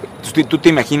tiempo, güey. Tú te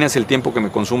imaginas el tiempo que me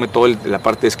consume toda la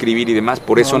parte de escribir y demás,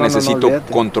 por eso necesito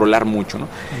controlar mucho, ¿no?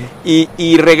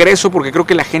 Y regreso porque creo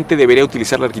que la gente debería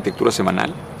utilizar la arquitectura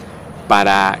semanal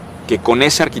para que con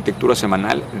esa arquitectura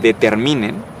semanal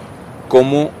determinen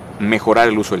cómo mejorar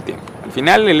el uso del tiempo. Al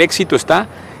final el éxito está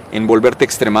en volverte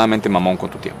extremadamente mamón con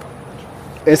tu tiempo.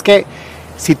 Es que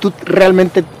si tú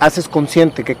realmente haces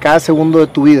consciente que cada segundo de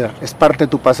tu vida es parte de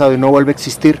tu pasado y no vuelve a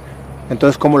existir,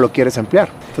 entonces ¿cómo lo quieres emplear?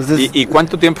 Entonces, ¿Y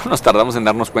cuánto tiempo nos tardamos en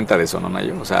darnos cuenta de eso, no,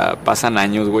 Nayo? O sea, pasan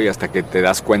años, güey, hasta que te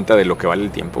das cuenta de lo que vale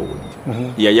el tiempo,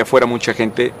 güey. Y allá afuera mucha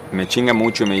gente me chinga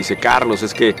mucho y me dice, Carlos,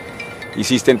 es que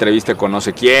hiciste entrevista con no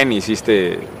sé quién,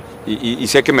 hiciste... Y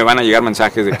sé que me van a llegar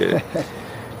mensajes de que...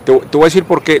 te voy a decir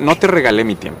por qué no te regalé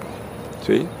mi tiempo,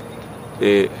 ¿sí?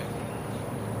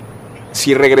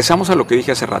 Si regresamos a lo que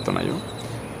dije hace rato, Nayo,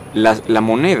 la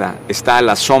moneda está a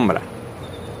la sombra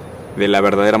de la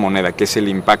verdadera moneda, que es el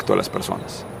impacto a las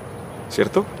personas,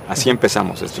 ¿cierto? Así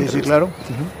empezamos esta entrevista. Sí, claro.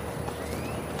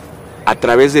 A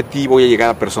través de ti voy a llegar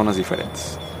a personas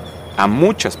diferentes, a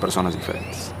muchas personas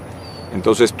diferentes.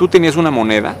 Entonces tú tenías una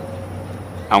moneda,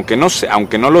 aunque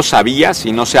no lo sabías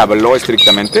y no se habló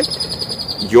estrictamente,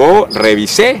 yo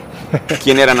revisé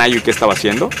quién era Nayo y qué estaba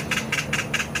haciendo,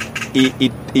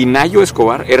 y Nayo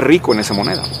Escobar es rico en esa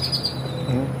moneda.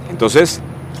 Entonces,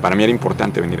 para mí era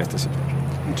importante venir a esta cita.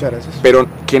 Muchas gracias. Pero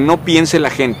que no piense la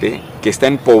gente que está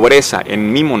en pobreza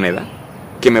en mi moneda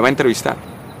que me va a entrevistar,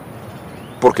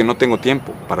 porque no tengo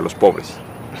tiempo para los pobres.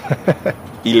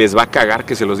 y les va a cagar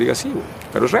que se los diga así, güey,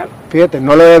 pero es real. Fíjate,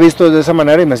 no lo había visto de esa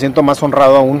manera y me siento más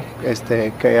honrado aún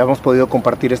que hayamos podido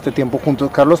compartir este tiempo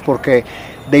juntos, Carlos, porque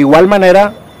de igual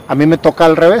manera a mí me toca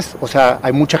al revés. O sea,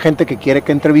 hay mucha gente que quiere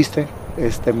que entreviste,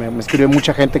 me escribe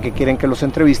mucha gente que quieren que los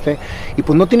entreviste y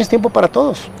pues no tienes tiempo para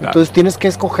todos. Claro. Entonces tienes que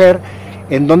escoger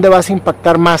en dónde vas a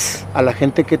impactar más a la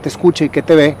gente que te escucha y que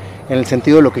te ve, en el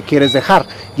sentido de lo que quieres dejar.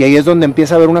 Y ahí es donde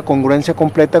empieza a haber una congruencia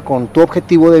completa con tu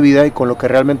objetivo de vida y con lo que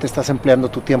realmente estás empleando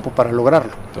tu tiempo para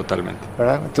lograrlo. Totalmente.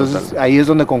 ¿Verdad? Entonces Totalmente. Ahí es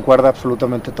donde concuerda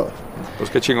absolutamente todo. Pues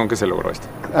qué chingón que se logró esto.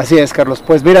 Así es, Carlos.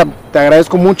 Pues mira, te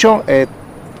agradezco mucho.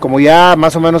 Como ya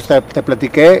más o menos te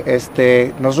platiqué,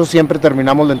 nosotros siempre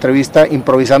terminamos la entrevista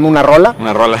improvisando una rola.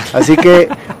 Una rola. Así que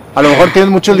a lo mejor tienes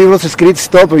muchos libros escritos y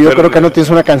todo, pero yo creo que no tienes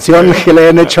una canción que le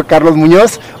hayan hecho a Carlos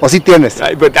Muñoz, ¿o sí tienes?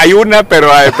 Hay una, pero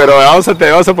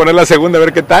vamos a poner la segunda a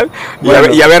ver qué tal,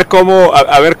 bueno. y a ver cómo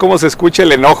se escucha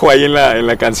el enojo ahí en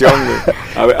la canción,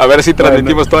 a ver si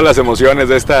transmitimos todas las emociones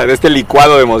de este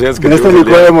licuado de emociones que tuvimos. Este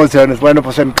licuado de emociones. Bueno,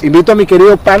 pues invito a mi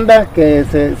querido Panda, que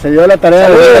se dio la tarea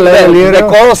de leer el libro. De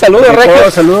codo, saludos,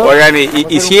 Regis. Oigan,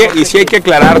 y sí hay que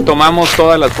aclarar, tomamos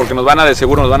todas las, porque de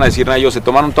seguro nos van a decir, ellos se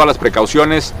tomaron todas las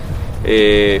precauciones.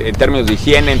 En términos de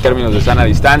higiene, en términos de sana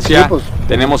distancia, sí, pues.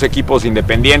 Tenemos equipos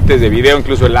independientes de video,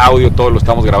 incluso el audio, todo lo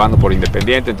estamos grabando por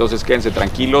independiente, entonces quédense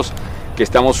tranquilos que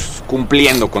estamos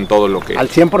cumpliendo con todo lo que... Al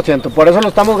 100%, por eso lo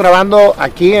estamos grabando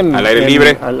aquí al aire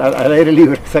libre. Al aire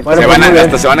libre, exacto.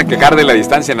 Hasta se van a quejar de la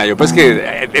distancia, Nayo, pues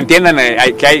que entiendan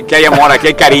que hay amor, aquí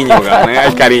hay cariño,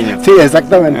 hay cariño. Sí,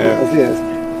 exactamente, así es.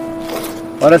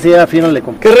 Ahora sí, afínale.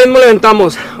 ¿Qué ritmo le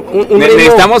aventamos?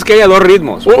 Necesitamos que haya dos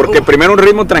ritmos, porque primero un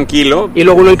ritmo tranquilo y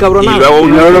luego uno encabronado. Y luego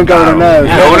uno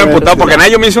emputado, porque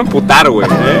nadie me hizo emputar, güey.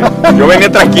 Yo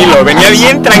venía tranquilo, venía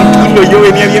bien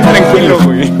tranquilo,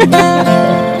 güey. Pero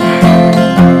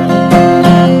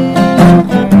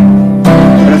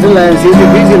esa es la del sí es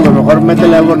difícil, lo mejor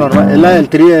métele algo normal. Es la del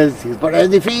tri, pero es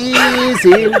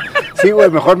difícil. Sí, güey,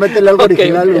 mejor métele algo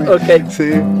original, güey. Okay.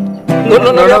 Sí. No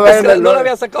lo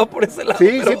había sacado por ese lado.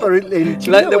 Sí, pero el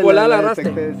chico de volada la arrastre.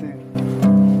 Sí.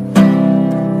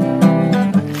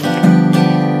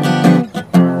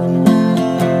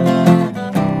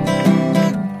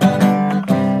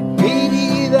 Mi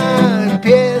vida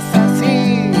empieza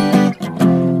así,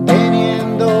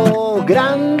 teniendo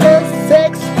grandes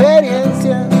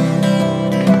experiencias,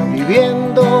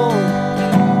 viviendo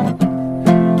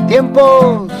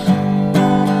tiempos.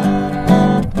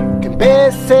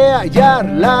 Empecé a hallar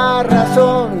la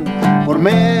razón por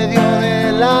medio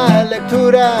de la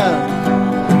lectura.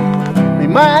 Mi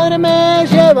madre me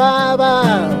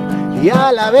llevaba y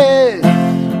a la vez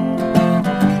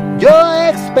yo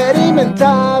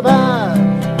experimentaba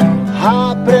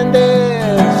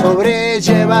aprender,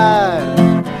 sobrellevar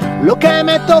lo que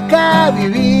me toca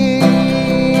vivir.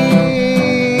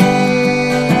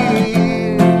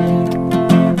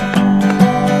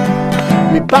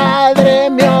 Mi padre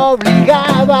me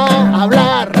obligaba a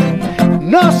hablar,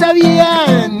 no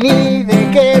sabía ni de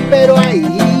qué, pero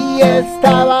ahí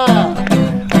estaba,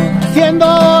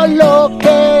 haciendo lo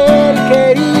que él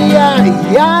quería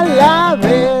y a la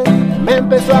vez me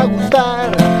empezó a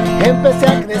gustar, empecé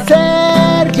a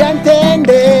crecer y a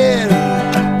entender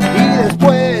y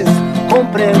después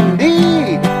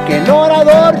comprendí que en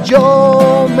orador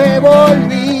yo me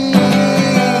volví.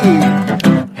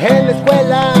 En la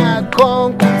escuela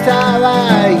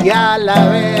concursaba y a la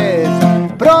vez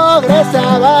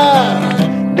progresaba.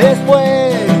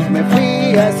 Después me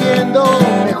fui haciendo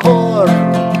mejor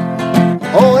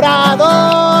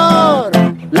orador.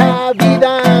 La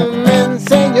vida me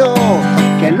enseñó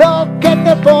que lo que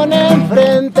te pone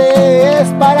enfrente es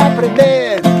para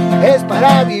aprender, es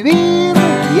para vivir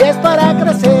y es para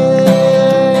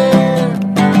crecer.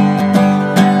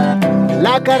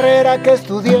 La carrera que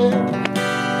estudié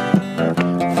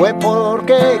fue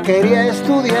porque quería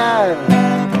estudiar.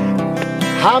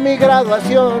 A mi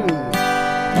graduación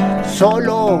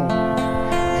solo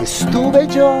estuve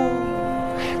yo,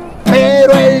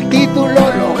 pero el título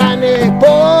lo gané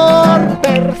por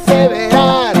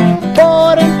perseverar,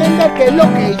 por entender que lo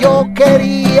que yo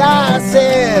quería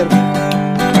hacer,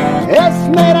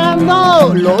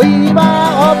 esmerando lo iba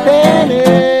a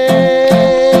obtener.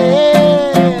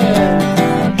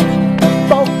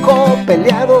 Poco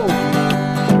peleado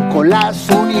con las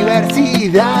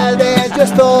universidades, yo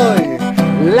estoy.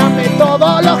 La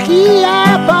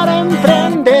metodología para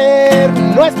emprender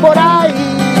no es por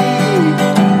ahí.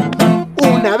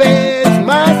 Una vez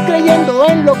más creyendo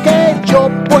en lo que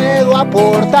yo puedo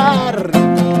aportar.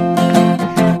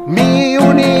 Mi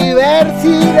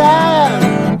universidad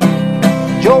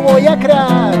yo voy a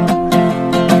crear.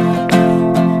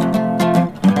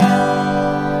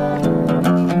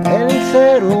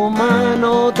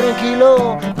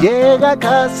 tranquilo llega a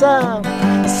casa,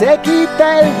 se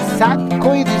quita el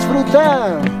saco y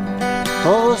disfruta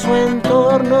todo su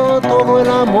entorno, todo el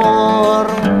amor.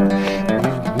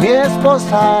 Mi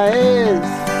esposa es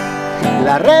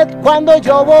la red cuando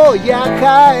yo voy a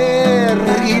caer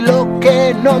y lo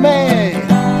que no me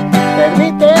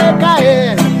permite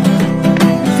caer.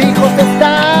 Mis hijos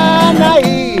están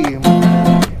ahí,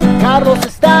 Carlos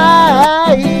está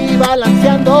ahí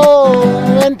balanceando,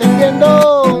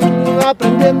 entendiendo,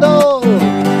 aprendiendo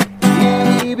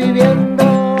y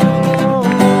viviendo.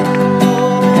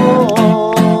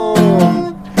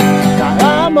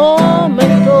 Cada momento.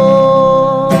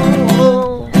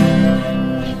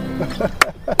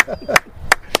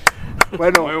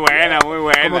 Bueno, muy buena, muy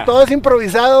buena. Como todo es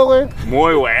improvisado, güey.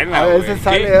 Muy buena. A veces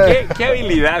sale. Qué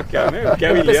habilidad, cabrón. Qué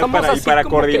habilidad para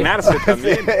coordinarse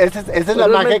también. Sí, esa es la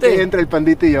magia que hay entre el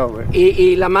Pandita y yo, güey.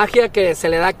 Y la magia que se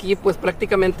le da aquí, pues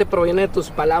prácticamente proviene de tus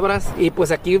palabras. Y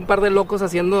pues aquí un par de locos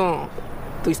haciendo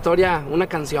tu historia, una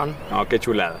canción. No, qué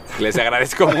chulada. Les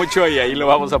agradezco mucho y ahí lo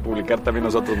vamos a publicar también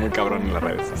nosotros muy cabrón en las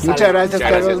redes. Muchas gracias,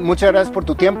 Carlos. Muchas gracias por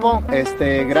tu tiempo.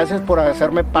 Gracias por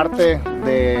hacerme parte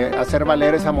de hacer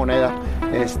valer esa moneda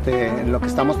en lo que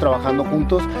estamos trabajando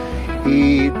juntos.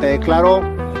 Y te declaro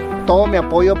todo mi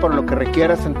apoyo para lo que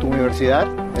requieras en tu universidad.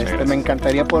 Me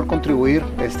encantaría poder contribuir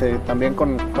también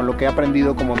con lo que he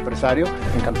aprendido como empresario.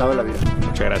 Encantado de la vida.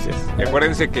 Muchas gracias. Y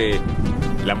acuérdense que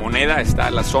la moneda está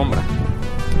a la sombra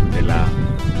de la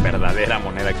verdadera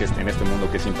moneda que es en este mundo,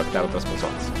 que es impactar a otras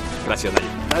personas. Gracias, Dayo.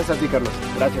 Gracias a ti, Carlos.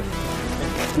 Gracias.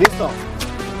 Listo.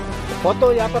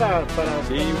 Foto ya para...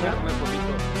 Sí, una foto.